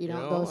part. You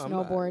don't know, go I'm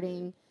not-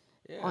 snowboarding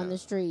Yeah. on the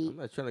street. I'm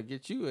not trying to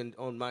get you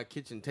on my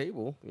kitchen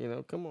table. You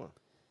know, come on.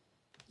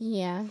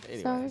 Yeah. So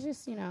Anyway. it's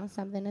just,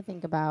 something to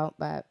think about.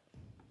 But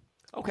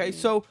Okay,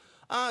 so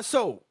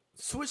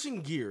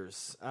switching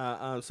gears.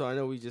 So I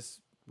know we just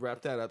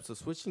wrapped that up. So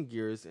switching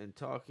gears and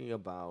talking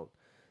about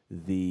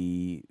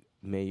the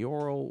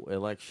mayoral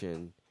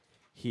election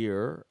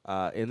here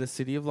in the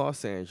city of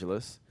Los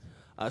Angeles.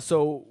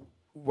 So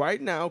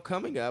right now,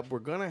 coming up, we're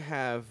gonna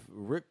have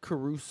Rick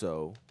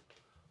Caruso,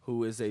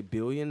 who is a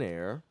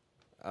billionaire,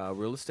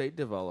 real estate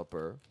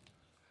developer.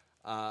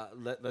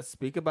 Let's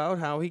speak about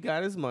how he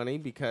got his money,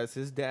 because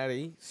his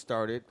daddy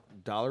started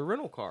Dollar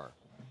Rental Car.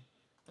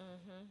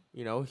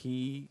 You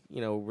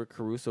know, Rick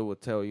Caruso will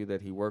tell you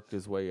that he worked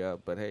his way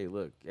up, but hey,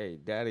 look,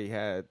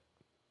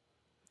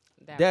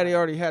 Daddy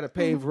already had a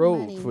paved road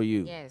Money. for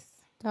you. Yes.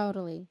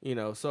 totally. You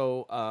know,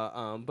 so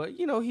but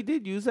he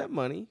did use that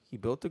money. He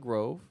built the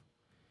Grove.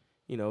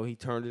 You know, he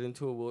turned it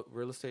into a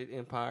real estate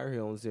empire. He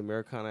owns the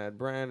Americana ad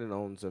brand and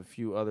owns a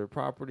few other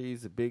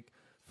properties. A big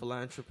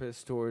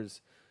philanthropist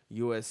towards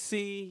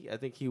USC. I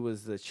think he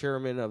was the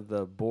chairman of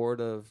the board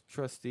of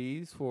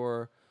trustees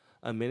for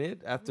a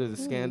minute after the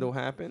scandal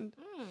happened.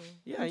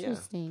 Yeah,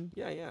 Interesting.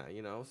 yeah.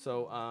 You know,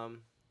 so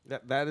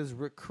that is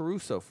Rick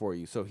Caruso for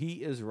you. So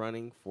he is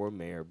running for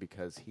mayor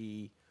because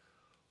he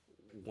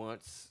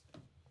wants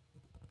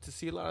to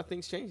see a lot of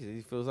things change.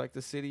 He feels like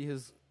the city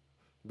has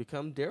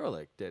become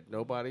derelict, that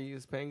nobody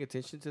is paying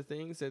attention to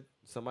things, that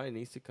somebody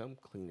needs to come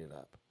clean it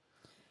up.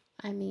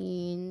 I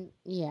mean,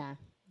 yeah.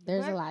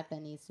 There's a What? lot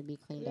that needs to be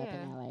cleaned up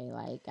in Yeah. LA.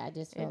 Like, I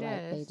just feel It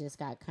like they does. just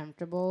got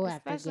comfortable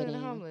after Especially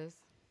getting the homeless.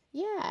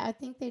 Yeah, I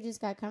think they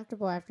just got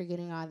comfortable after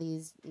getting all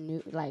these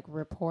new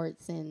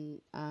reports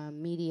and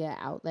media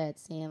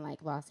outlets saying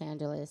like Los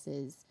Angeles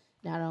is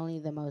not only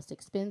the most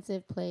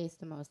expensive place,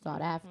 the most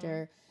sought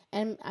after.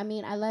 And I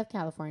mean, I love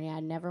California. I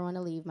never want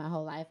to leave my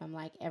whole life. I'm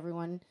like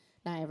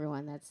not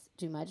everyone, that's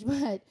too much,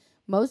 but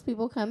most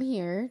people come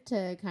here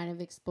to kind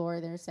of explore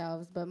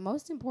themselves, but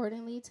most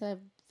importantly to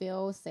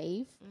feel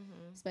safe,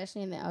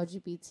 especially in the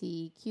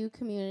LGBTQ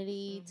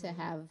community, to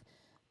have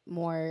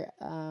more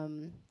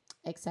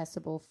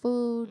accessible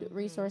food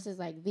resources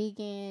like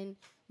vegan,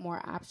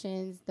 more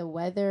options. The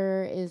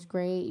weather is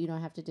great. You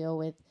don't have to deal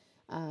with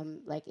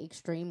like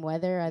extreme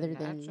weather other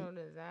than Natural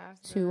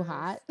disasters. too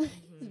hot.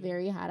 It's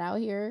very hot out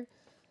here.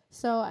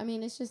 So, I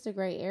mean, it's just a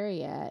great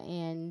area.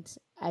 And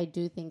I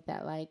do think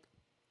that, like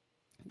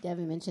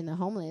Devin mentioned, the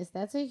homeless,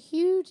 that's a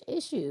huge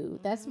issue.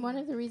 That's one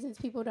of the reasons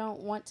people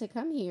don't want to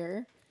come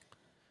here.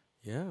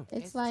 Yeah.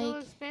 It's too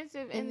like,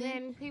 expensive, and and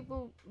then- then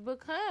people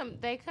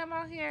they come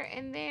out here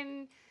and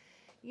then,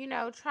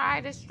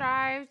 try to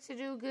strive to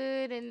do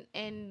good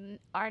and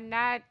are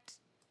not,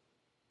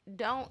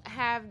 don't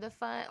have the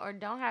fun or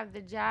don't have the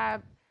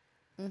job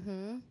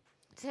mm-hmm,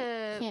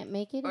 to, can't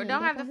make it or and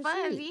don't end have up the on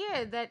funds.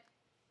 street.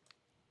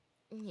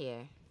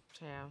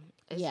 Child.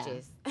 It's Yeah.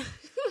 just,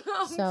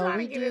 I'm So trying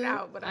we to get do, it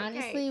out, but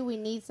honestly, we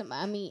need some,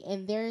 I mean,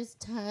 and there's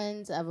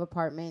tons of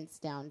apartments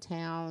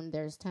downtown.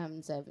 There's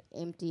tons of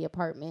empty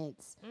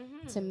apartments.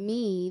 To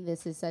me,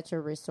 this is such a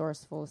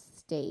resourceful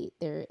state.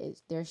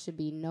 There should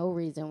be no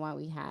reason why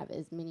we have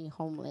as many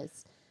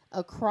homeless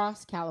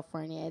across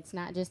California. It's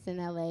not just in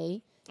LA.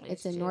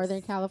 It's in just-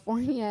 Northern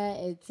California.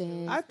 It's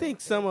in I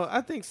think some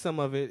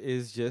of it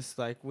is just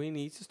like we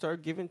need to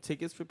start giving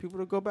tickets for people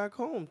to go back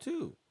home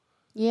too.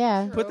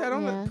 yeah. Put that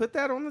on yeah. put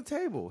that on the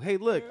table. Hey,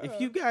 look, if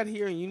you got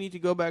here and you need to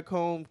go back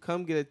home,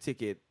 come get a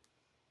ticket.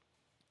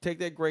 Take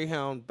that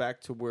Greyhound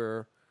back to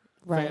where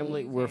Right.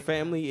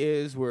 family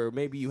is, where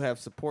maybe you have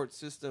support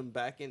system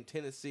back in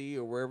Tennessee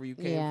or wherever you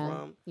came Yeah.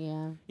 from.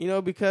 Yeah.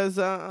 Because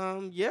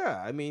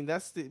I mean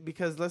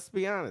because let's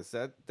be honest,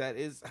 that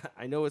is,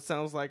 I know it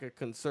sounds like a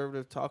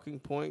conservative talking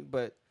point,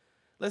 but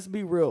let's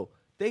be real.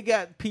 They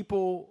got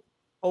people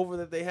over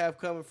that they have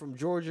coming from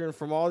Georgia and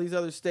from all these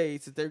other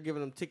states that they're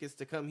giving them tickets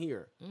to come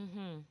here.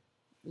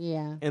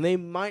 Yeah. And they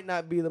might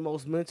not be the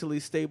most mentally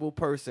stable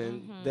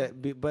person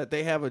but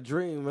they have a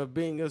dream of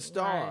being a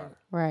star.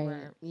 Right.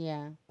 Right.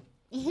 Yeah.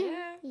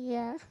 Yeah.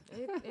 Yeah.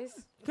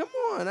 It's Come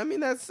on.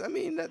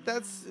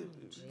 That's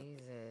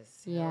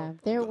Jesus. Yeah.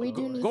 There we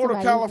do need go to somebody who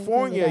can clean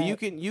California.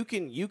 it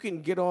You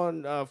can get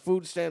on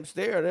food stamps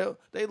there.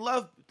 They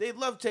love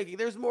taking.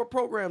 There's more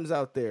programs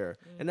out there,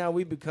 and now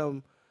we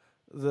become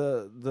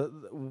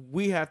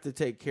we have to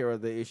take care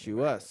of the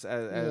issue. Us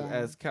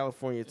as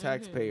California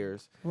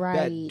taxpayers Right.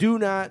 that do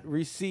not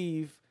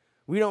receive.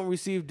 We don't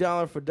receive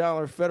dollar for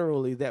dollar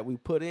federally that we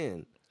put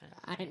in.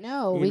 I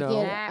know. You We know?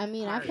 get. I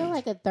mean, I feel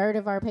like a third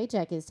of our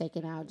paycheck is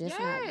taken out, just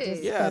not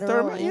just Yeah,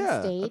 federal a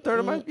and state, third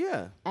of my and-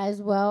 yeah.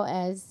 as well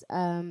as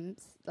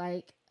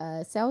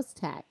sales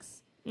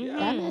tax.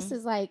 That mess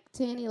is like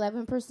 10,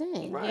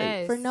 11%. Right.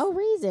 Yes. For no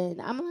reason.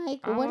 I'm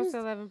like, what Almost is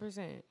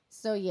 11%.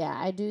 So yeah,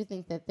 I do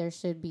think that there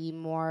should be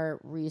more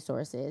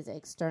resources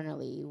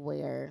externally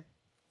where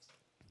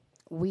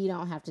we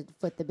don't have to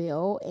foot the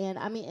bill. And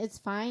I mean, it's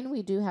fine.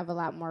 We do have a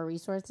lot more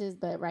resources,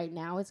 but right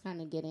now it's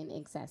kind of getting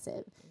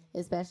excessive,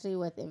 especially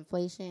with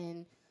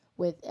inflation.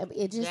 With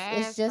it's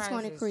Gas just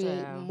going to prices,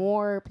 create child.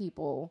 more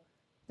people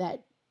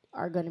that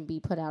are going to be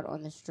put out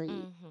on the street.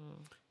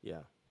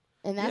 Yeah.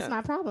 And that's Yeah.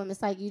 my problem.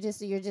 It's like you're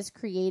just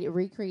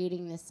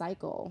recreating this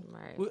cycle.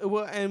 Right.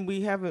 Well, and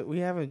we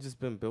haven't just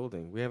been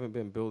building. We haven't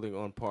been building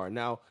on par.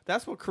 Now,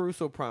 that's what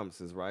Caruso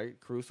promises, right?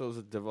 Caruso's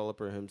a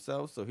developer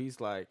himself, so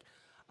he's like,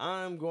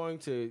 I'm going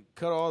to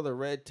cut all the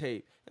red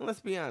tape. And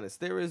let's be honest,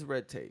 there is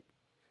red tape.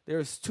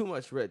 There's too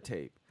much red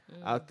tape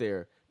out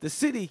there. The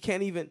city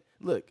can't even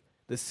look.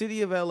 The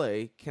city of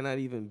LA cannot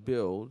even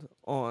build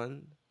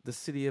on the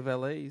city of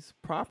LA's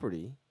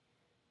property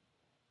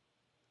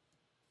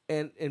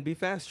and be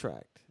fast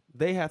tracked.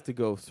 They have to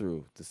go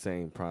through the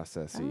same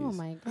processes. Oh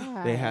my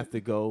god! They have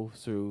to go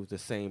through the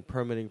same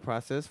permitting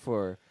process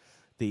for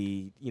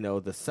the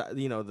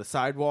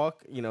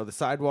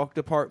sidewalk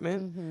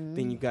department.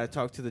 Then you got to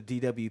talk to the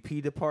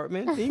DWP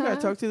department. Then you got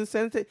to talk to the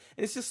sanitary.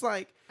 And it's just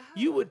like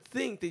you would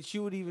think that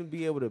you would even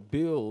be able to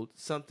build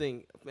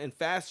something and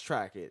fast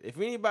track it. If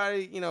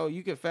anybody,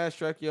 you can fast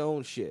track your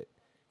own shit.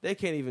 They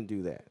can't even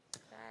do that.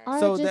 Or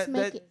So just that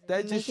make it,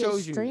 just make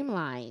shows it you-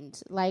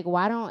 streamlined. Like,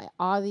 why don't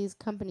all these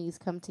companies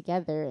come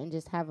together and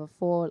just have a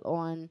full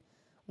on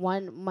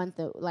 1 month,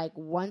 like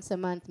once a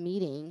month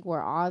meeting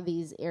where all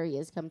these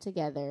areas come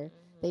together.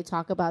 They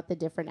talk about the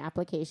different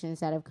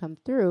applications that have come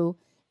through,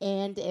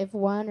 and if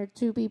one or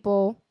two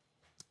people,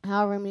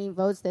 however many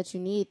votes that you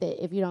need,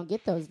 that if you don't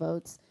get those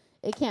votes,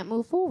 it can't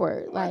move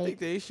forward. Well, I like, think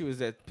the issue is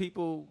that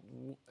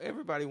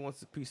everybody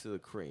wants a piece of the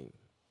cream.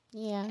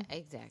 yeah,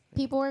 Exactly.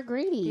 people are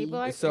greedy. People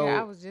are. So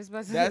I was just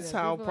about to say That's that.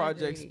 how People are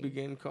projects greedy.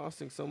 begin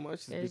costing so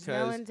much. Is There's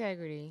because no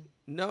integrity.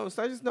 no, it's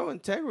not just no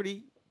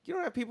integrity. You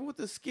don't have people with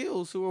the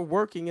skills who are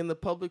working in the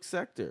public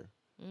sector.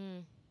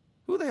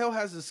 Who the hell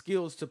has the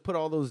skills to put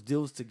all those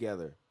deals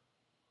together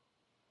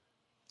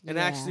and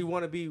Yeah. actually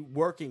want to be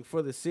working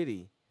for the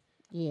city?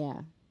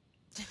 Yeah,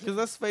 Because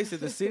let's face it,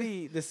 the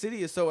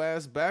city is so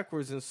ass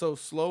backwards and so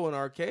slow and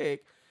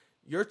archaic.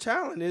 Your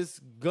talent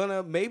is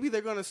maybe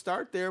they're gonna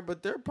start there,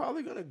 but they're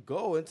probably gonna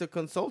go into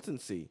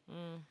consultancy.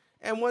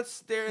 And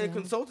once they're in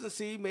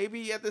consultancy,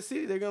 maybe at the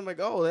city, they're going to be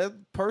like, oh,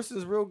 that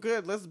person's real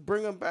good. Let's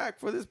bring them back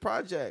for this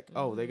project.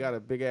 Oh, they got a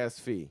big ass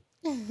fee.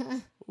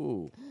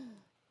 Ooh.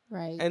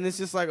 right. And it's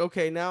just like,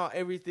 okay, now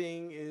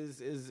everything is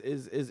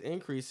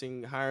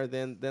increasing higher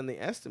than the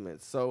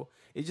estimates. So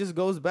it just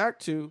goes back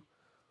to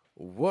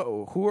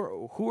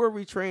who are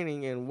we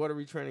training and what are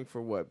we training for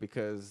what?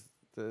 Because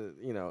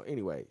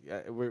anyway,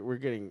 we're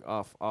getting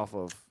off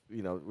of,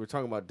 we're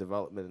talking about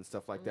development and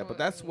stuff like that. But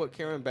that's what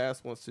Karen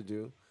Bass wants to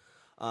do.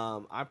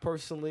 I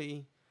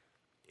personally,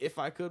 if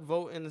I could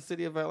vote in the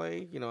city of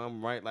LA,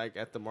 I'm right like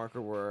at the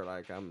marker where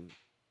like I'm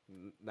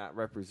not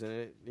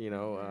represented,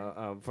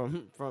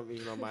 from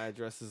my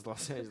address is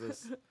Los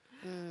Angeles.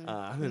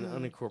 I'm in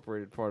an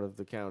unincorporated part of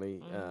the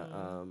county.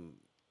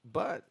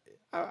 But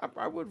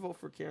I would vote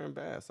for Karen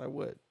Bass. I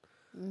would.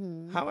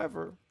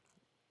 However,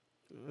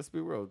 let's be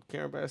real.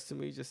 Karen Bass to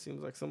me just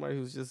seems like somebody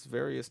who's just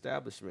very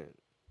establishment.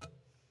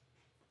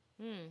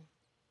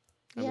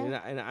 I mean,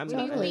 and I'm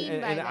not, Totally.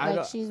 and I like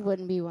don't, she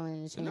wouldn't be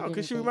willing to change. no,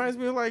 because she anything. reminds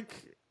me of like,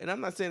 and I'm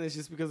not saying this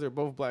just because they're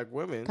both black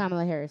women.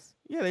 Kamala Harris.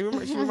 Yeah,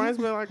 she reminds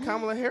me of like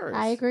Kamala Harris.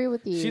 I agree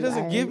with you. She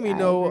doesn't give me I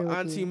no agree with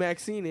Auntie you.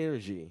 Maxine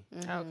energy.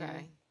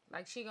 Okay.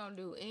 Like she gonna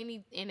do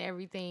any and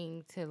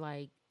everything to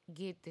like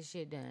get the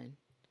shit done.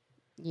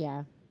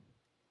 Yeah.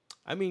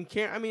 I mean,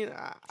 Karen. I mean,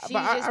 She's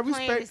but just I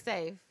playing it respect,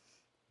 safe.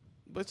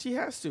 but she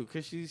has to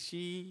because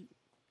she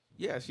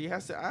has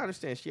to. I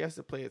understand she has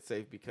to play it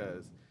safe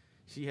because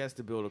she has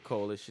to build a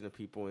coalition of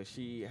people and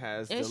she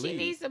has And the she lead.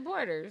 needs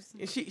supporters.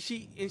 And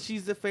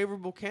she's the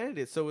favorable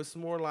candidate, so it's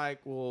more like,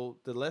 well,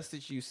 the less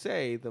that you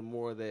say, the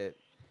more that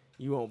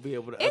you won't be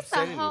able to It's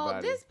upset a whole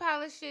anybody.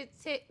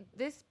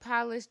 this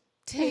politics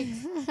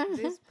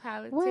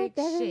What,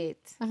 Devin?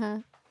 shit Uh-huh.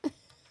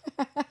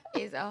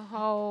 is a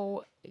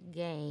whole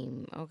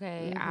game,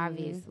 okay?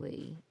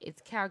 Obviously.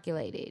 It's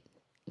calculated.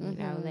 You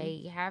know,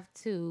 they have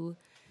to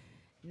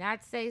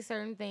not say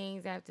certain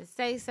things, have to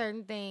say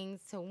certain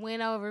things to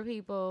win over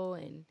people,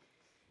 and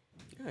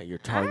Yeah, your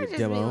I target just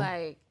demo. be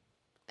like,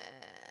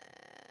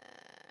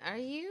 are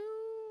you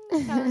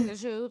telling the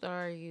truth or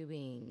are you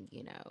being,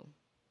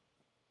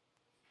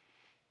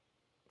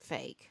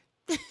 fake?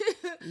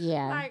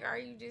 Yeah. Like, are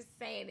you just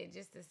saying it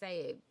just to say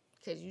it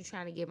because you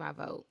trying to get my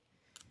vote?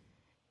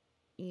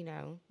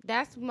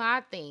 That's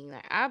my thing.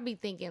 Like, I'll be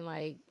thinking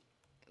like,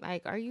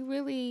 are you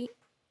really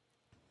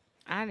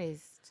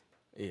honest?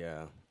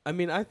 Yeah. I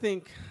mean, I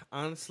think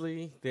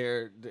honestly,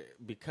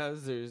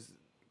 because there's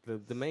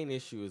the main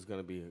issue is going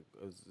to be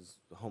is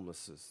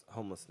homelessness and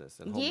homelessness.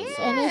 And it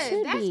Yeah,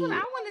 should that's be. what I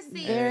want to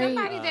see. Very-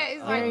 Somebody that is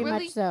like very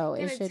really much so. It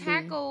going should to be.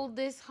 tackle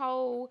this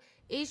whole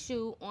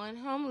issue on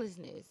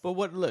homelessness.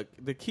 But look,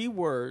 the key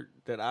word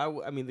that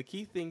I mean, the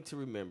key thing to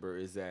remember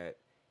is that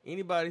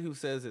anybody who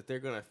says that they're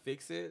going to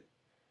fix it,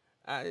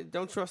 I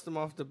don't trust them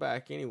off the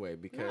back anyway,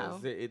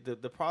 because No.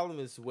 the problem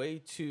is way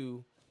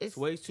too It's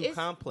way too it's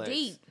complex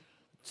deep.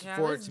 Yeah,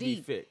 for it it's to be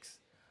deep. fixed.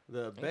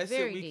 The best that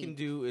very we can deep.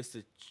 do is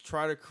to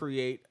try to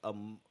create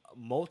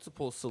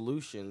multiple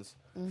solutions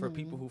for Mm-hmm.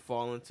 people who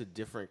fall into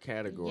different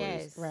categories.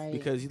 Yes. Right.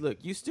 Because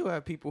you still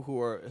have people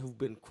who've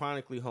been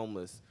chronically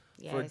homeless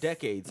for Yes.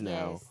 decades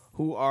now, Yes.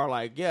 who are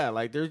like,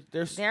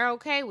 They're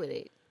okay with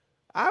it.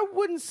 I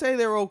wouldn't say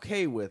they're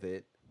okay with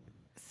it.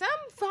 Some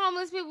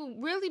homeless people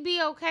really be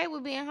okay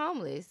with being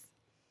homeless.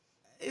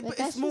 But It's that's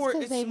just more.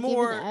 'cause It's they've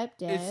more. given up,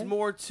 It's Dev.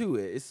 more to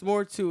it. It's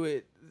more to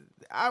it.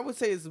 I would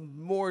say it's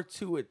more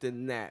to it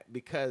than that,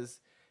 because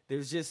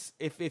there's just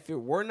if it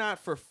were not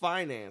for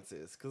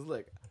finances, because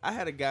look, I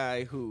had a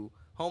guy who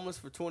homeless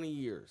for 20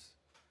 years,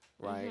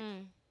 right?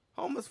 Mm-hmm.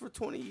 Homeless for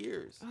 20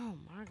 years. Oh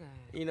my God.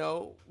 You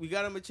know, we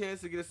got him a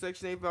chance to get a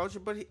Section 8 voucher,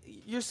 but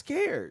you're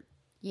scared.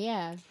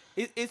 Yeah.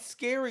 It's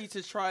scary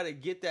to try to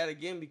get that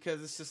again,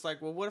 because it's just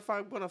like, well, what if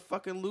I'm going to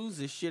fucking lose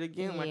this shit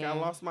again like I Yeah.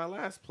 lost my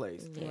last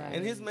place? Yeah.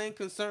 And his main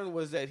concern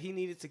was that he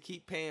needed to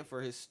keep paying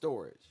for his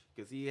storage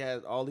because he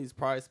had all these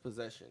prized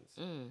possessions.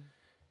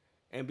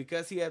 And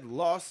because he had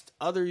lost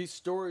other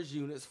storage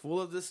units full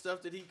of the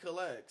stuff that he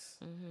collects.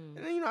 And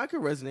then, I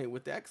could resonate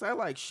with that because I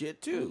like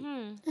shit too.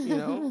 You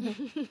know?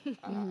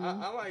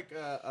 I like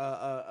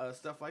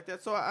stuff like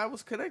that. So I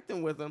was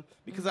connecting with him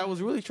because I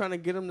was really trying to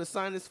get him to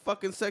sign this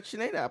fucking Section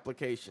 8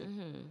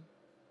 application.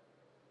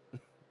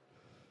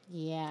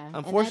 Yeah. And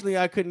Unfortunately,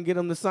 I couldn't get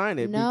him to sign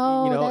it.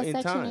 no, that in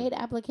Section time. 8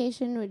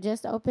 application would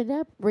just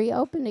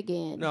reopened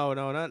again. No,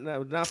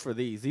 not for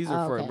these. These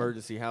are for Okay.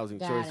 emergency housing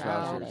Got choice it,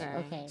 vouchers. got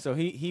it. Okay. So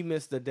he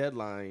missed the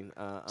deadline,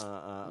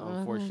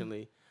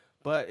 unfortunately.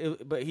 But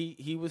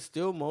he was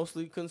still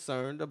mostly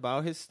concerned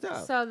about his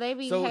stuff. So they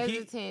be So he-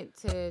 hesitant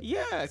to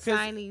Yeah, 'cause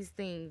sign these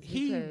things.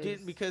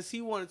 because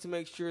he wanted to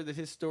make sure that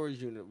his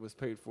storage unit was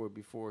paid for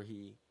before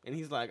and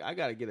he's like, I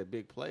got to get a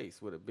big place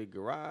with a big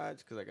garage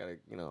because I got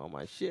to, all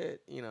my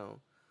shit,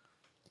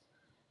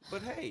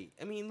 But hey,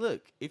 I mean,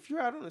 look, if you're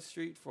out on the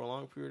street for a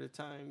long period of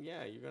time,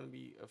 yeah, you're going to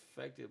be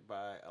affected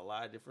by a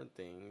lot of different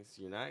things.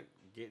 You're not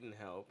getting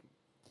help,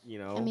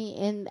 I mean,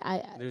 and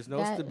There's no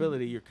that-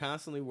 stability. You're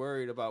constantly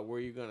worried about where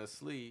you're going to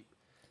sleep.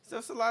 So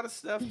there's a lot of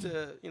stuff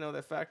to,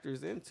 that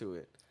factors into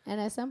it. And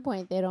at some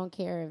point, they don't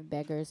care if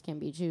beggars can't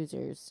be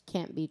choosers.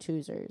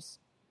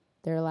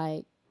 They're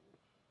like,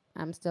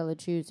 I'm still a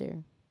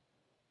chooser.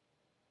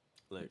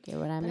 Look, Get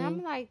what I But mean?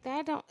 I'm like,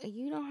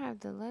 you don't have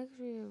the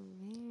luxury of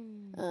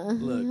being.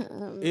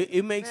 look,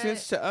 it makes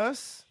sense to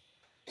us.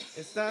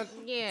 It's not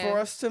Yeah. for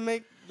us to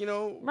make,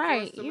 for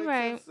Right, us to you're make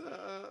right. sense,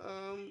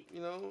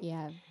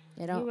 Yeah,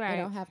 they don't. You're right. They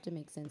don't have to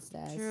make sense to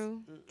us.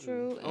 True.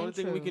 True. The only and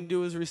thing true. we can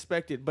do is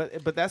respect it.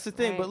 But that's the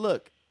thing. Right. But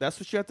look, that's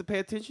what you have to pay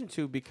attention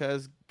to,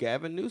 because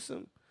Gavin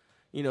Newsom,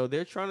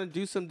 they're trying to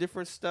do some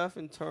different stuff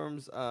in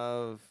terms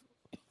of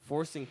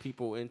forcing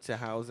people into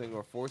housing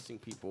or forcing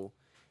people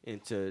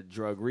into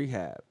drug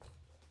rehab.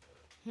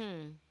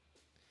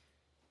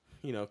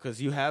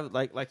 Because you have,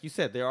 like you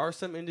said, there are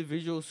some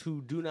individuals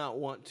who do not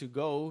want to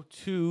go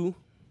to,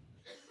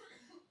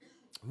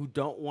 who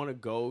don't want to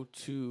go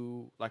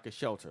to like a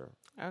shelter.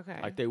 Okay.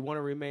 Like they want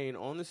to remain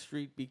on the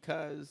street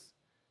because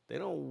they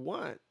don't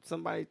want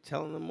somebody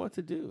telling them what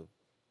to do.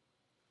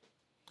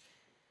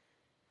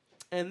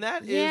 And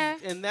that Yeah.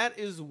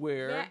 is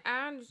where Yeah,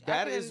 I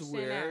that can is understand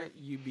where that.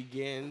 you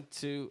begin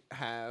to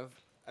have,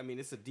 I mean,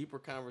 it's a deeper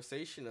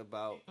conversation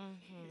about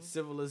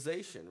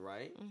civilization,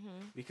 right?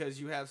 Because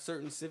you have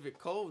certain civic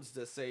codes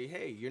that say,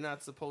 hey, you're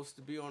not supposed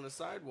to be on a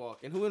sidewalk.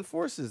 And who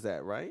enforces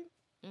that, right?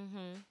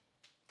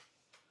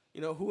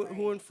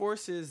 Who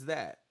enforces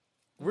that?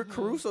 Rick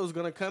Caruso's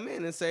going to come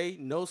in and say,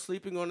 no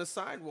sleeping on the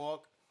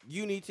sidewalk.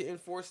 You need to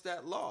enforce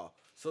that law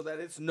so that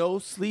it's no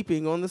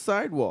sleeping on the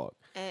sidewalk.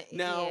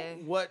 Now, yeah.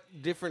 what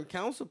different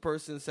council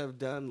persons have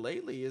done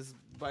lately is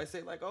by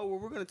saying, like, oh, well,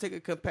 we're going to take a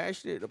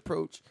compassionate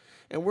approach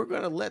and we're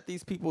going to let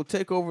these people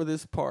take over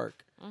this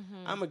park.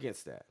 I'm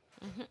against that.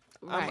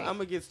 Right.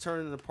 I'm against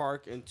turning the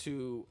park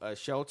into a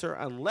shelter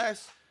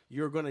unless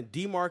you're going to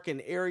demarc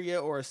an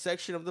area or a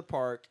section of the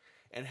park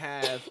and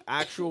have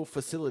actual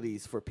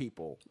facilities for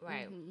people.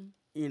 Right.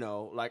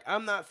 Like,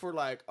 I'm not for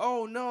like,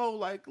 oh no,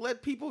 like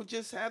let people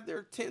just have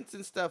their tents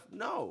and stuff.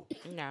 No.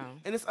 No.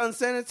 And it's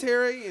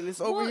unsanitary and it's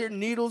over Well, here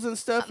needles and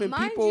stuff and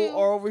mind people you-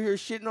 are over here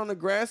shitting on the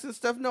grass and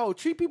stuff. No,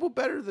 treat people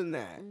better than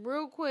that.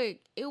 Real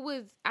quick,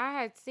 I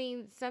had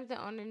seen something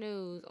on the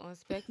news, on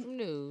Spectrum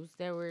News.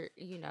 They were,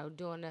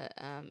 doing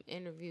a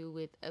interview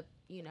with a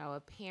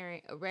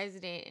parent, a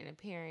resident and a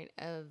parent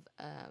of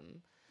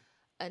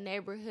a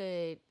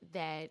neighborhood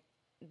that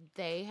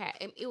they had.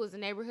 It was a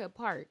neighborhood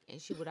park,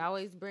 and she would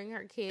always bring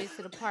her kids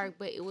to the park,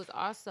 but it was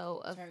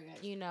also a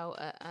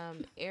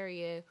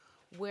area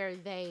where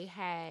they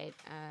had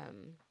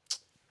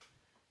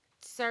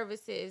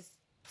services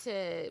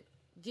to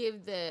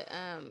give the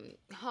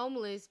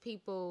homeless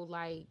people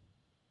like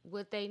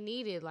what they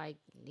needed, like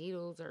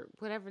needles or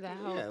whatever that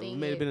whole Yeah, thing it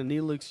may have is. been a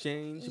needle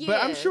exchange.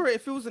 But I'm Yeah. sure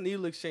if it was a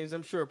needle exchange,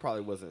 I'm sure it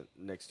probably wasn't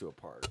next to a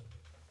park.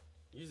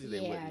 Usually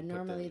they Yeah, wouldn't. put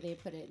normally them- they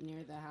put it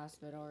near the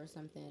hospital or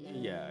something.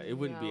 Yeah, it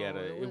wouldn't be at a.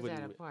 No, It was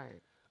wouldn't at a park.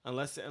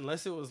 unless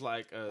it was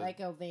like a. Like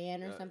a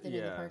van or something in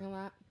the yeah. parking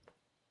lot.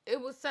 It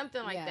was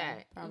something like Yeah,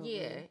 that. probably.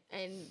 Yeah,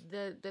 and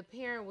the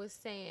parent was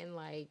saying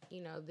like,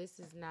 you know, this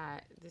is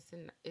not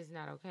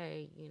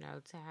okay, you know,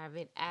 to have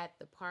it at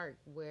the park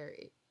where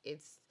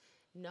it's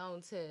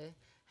known to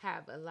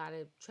have a lot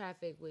of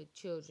traffic with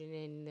children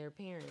and their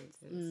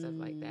parents and stuff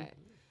like that.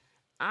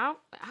 I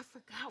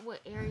forgot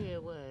what area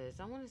it was.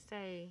 I want to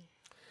say.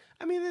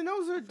 I mean, and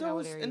those are forgot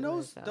what those area and it those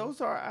was, though.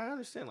 those are. I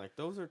understand. Like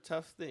those are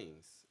tough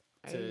things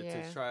to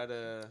Yeah. try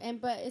to.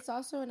 But it's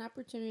also an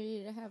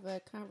opportunity to have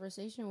a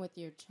conversation with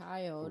your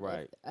child,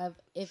 Right.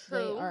 if True.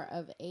 they are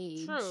of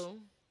age True.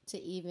 to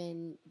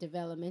even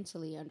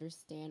developmentally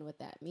understand what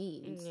that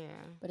means. Yeah.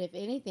 But if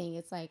anything,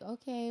 it's like,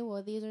 okay,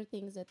 well, these are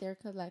things that they're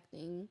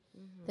collecting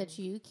that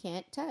you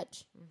can't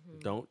touch.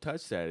 Don't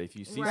touch that. If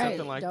you see Right.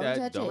 something like Don't that,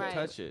 touch don't it.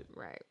 touch it.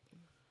 Right.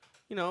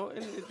 You know,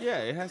 and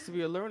it has to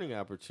be a learning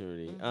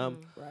opportunity.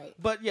 Right.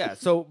 But yeah,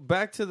 so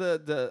back to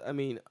the. I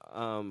mean,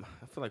 I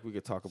feel like we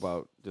could talk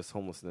about just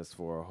homelessness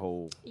for a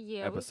whole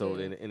Yeah, we episode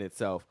could. in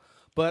itself.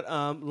 But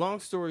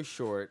long story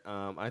short,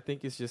 I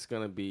think it's just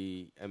gonna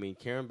be. I mean,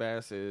 Karen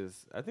Bass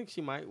is. I think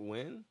she might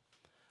win.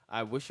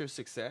 I wish her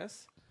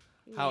success.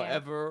 Yeah.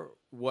 However,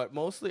 what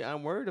mostly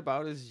I'm worried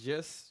about is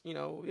just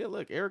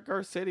look, Eric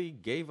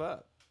Garcetti gave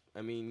up.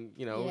 I mean,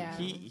 Yeah.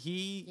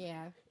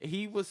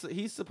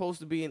 he's supposed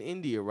to be in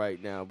India right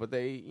now, but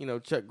they,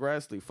 Chuck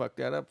Grassley fucked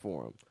that up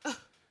for him.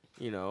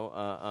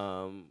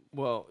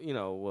 Well,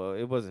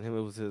 it wasn't him;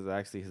 it was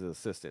actually his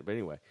assistant. But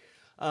anyway,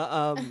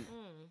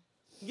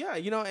 yeah,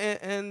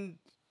 and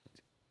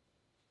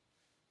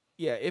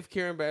yeah, if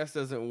Karen Bass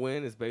doesn't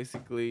win, it's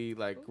basically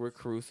like Rick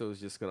Caruso is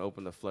just going to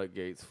open the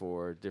floodgates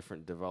for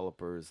different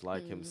developers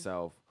like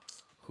himself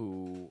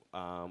who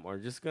are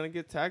just going to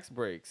get tax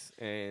breaks.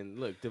 And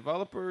look,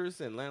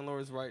 developers and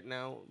landlords right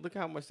now, look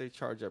how much they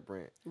charge up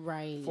rent.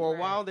 Right. For a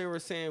while, they were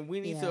saying we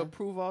need to Yeah.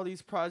 approve all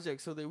these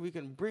projects so that we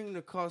can bring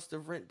the cost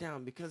of rent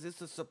down because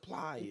it's a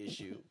supply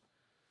issue.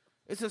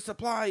 It's a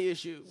supply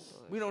issue.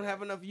 We don't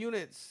have enough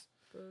units.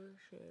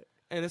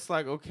 And it's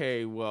like,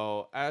 okay,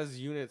 well, as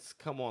units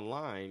come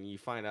online, you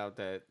find out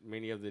that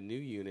many of the new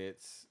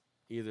units,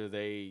 either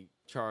they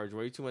charge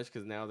way too much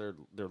because now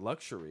they're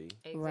luxury.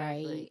 Exactly.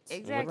 Right.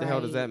 Exactly. And what the hell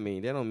does that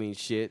mean? That don't mean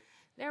shit.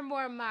 They're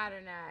more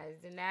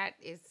modernized, and that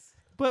is.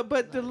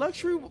 But the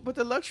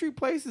luxury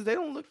places, they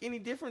don't look any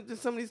different than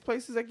some of these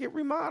places that get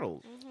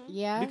remodeled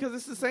Yeah. because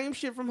it's the same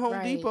shit from Home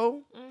Right.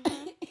 Depot.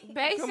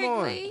 Basically. Come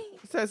on,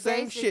 it's that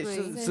same shit.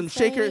 Basically. Some The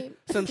shaker, same.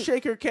 some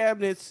shaker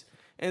cabinets,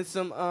 and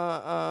some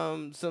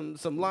lime, some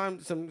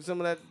of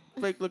that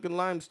fake looking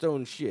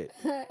limestone shit.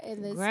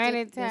 And the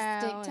Granite stick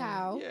towel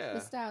towel. Yeah. The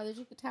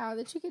towel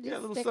that you could Yeah,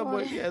 just little stick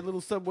subway, on.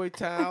 little subway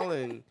towel,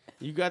 and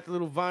you got the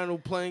little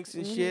vinyl planks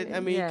and shit. I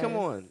mean, come Yes.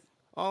 on,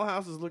 all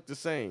houses look the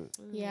same.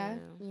 Yeah.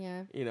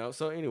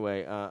 So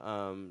anyway,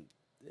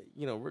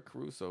 Rick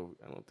Caruso,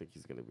 I don't think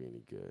he's gonna be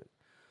any good.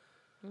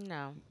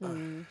 No.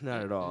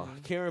 Not at all.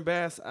 Karen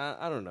Bass,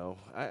 I don't know.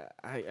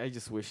 I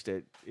just wish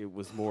that it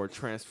was more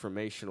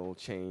transformational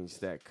change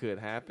that could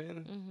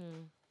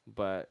happen.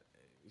 But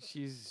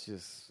she's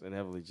just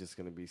inevitably just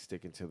going to be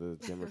sticking to the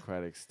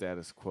Democratic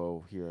status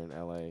quo here in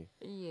L.A.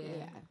 Yeah.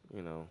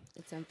 Yeah.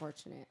 It's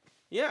unfortunate.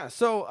 Yeah.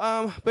 So,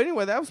 but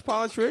anyway, that was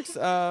politics.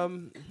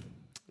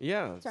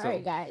 Yeah. Sorry,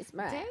 so, guys.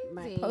 My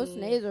Daisy. post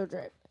nasal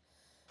drip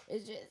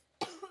is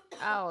just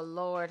Oh,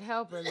 Lord.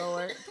 Help her,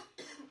 Lord.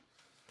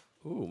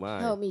 Ooh, my.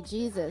 help me,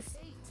 Jesus.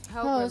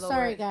 Help Oh, her,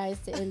 sorry, Lord. guys,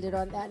 to end it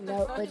on that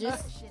note, but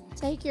just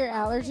take your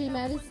allergy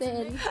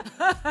medicine.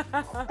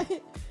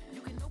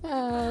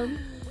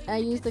 I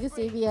used the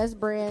CVS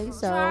brand,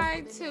 so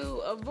Try to it's a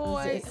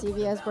avoid.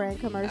 CVS brand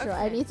commercial.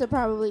 I Okay. need to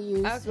probably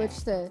Okay.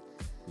 switch to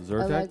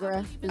Zyrtec?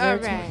 Allegra. All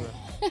right.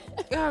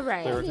 All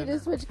right. I need to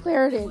switch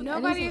Claritin.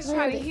 Nobody I is need some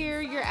trying to Claritin.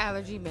 hear your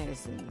allergy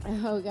medicine.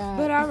 Oh, God.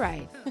 But all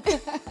right.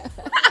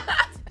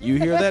 You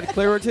hear that,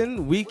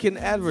 Claritin? We can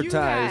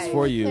advertise guys.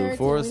 for you Claritin,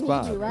 for a we need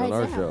spot you right on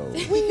our now. show. We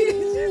need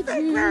you.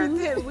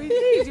 Claritin, we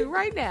need you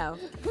right now.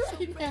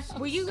 Right now.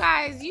 Well, you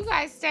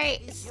guys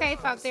stay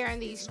safe out there in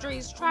these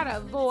streets. Try to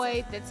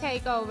avoid the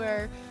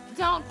takeover.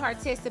 Don't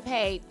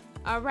participate.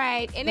 All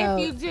right. And No.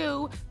 if you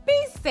do,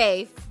 be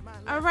safe.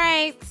 All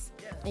right.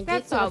 And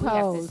That's get to all the we have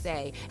to polls.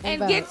 say.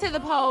 And And get vote. to the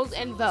polls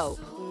and vote.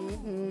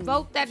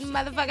 Vote that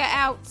motherfucker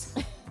out.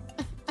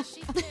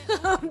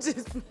 I'm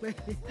just playing.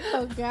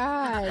 Oh,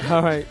 God.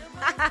 All right.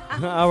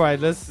 All right.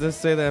 Let's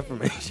say the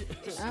affirmation.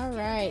 All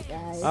right,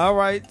 guys. All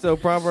right, so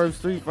Proverbs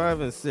 3, 5,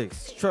 and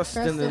 6. Trust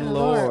in the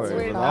Lord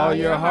with all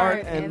your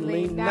heart and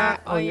lean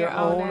not on your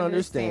own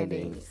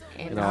understanding.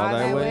 In all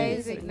thy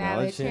ways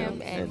acknowledge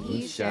him, and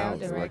he shall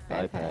direct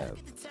thy path.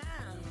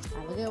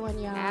 Have a good one,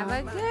 y'all. Have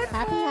a good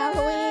Happy one.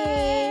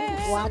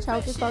 Halloween. Watch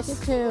Hocus Pocus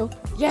 2.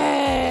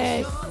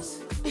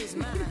 Yes.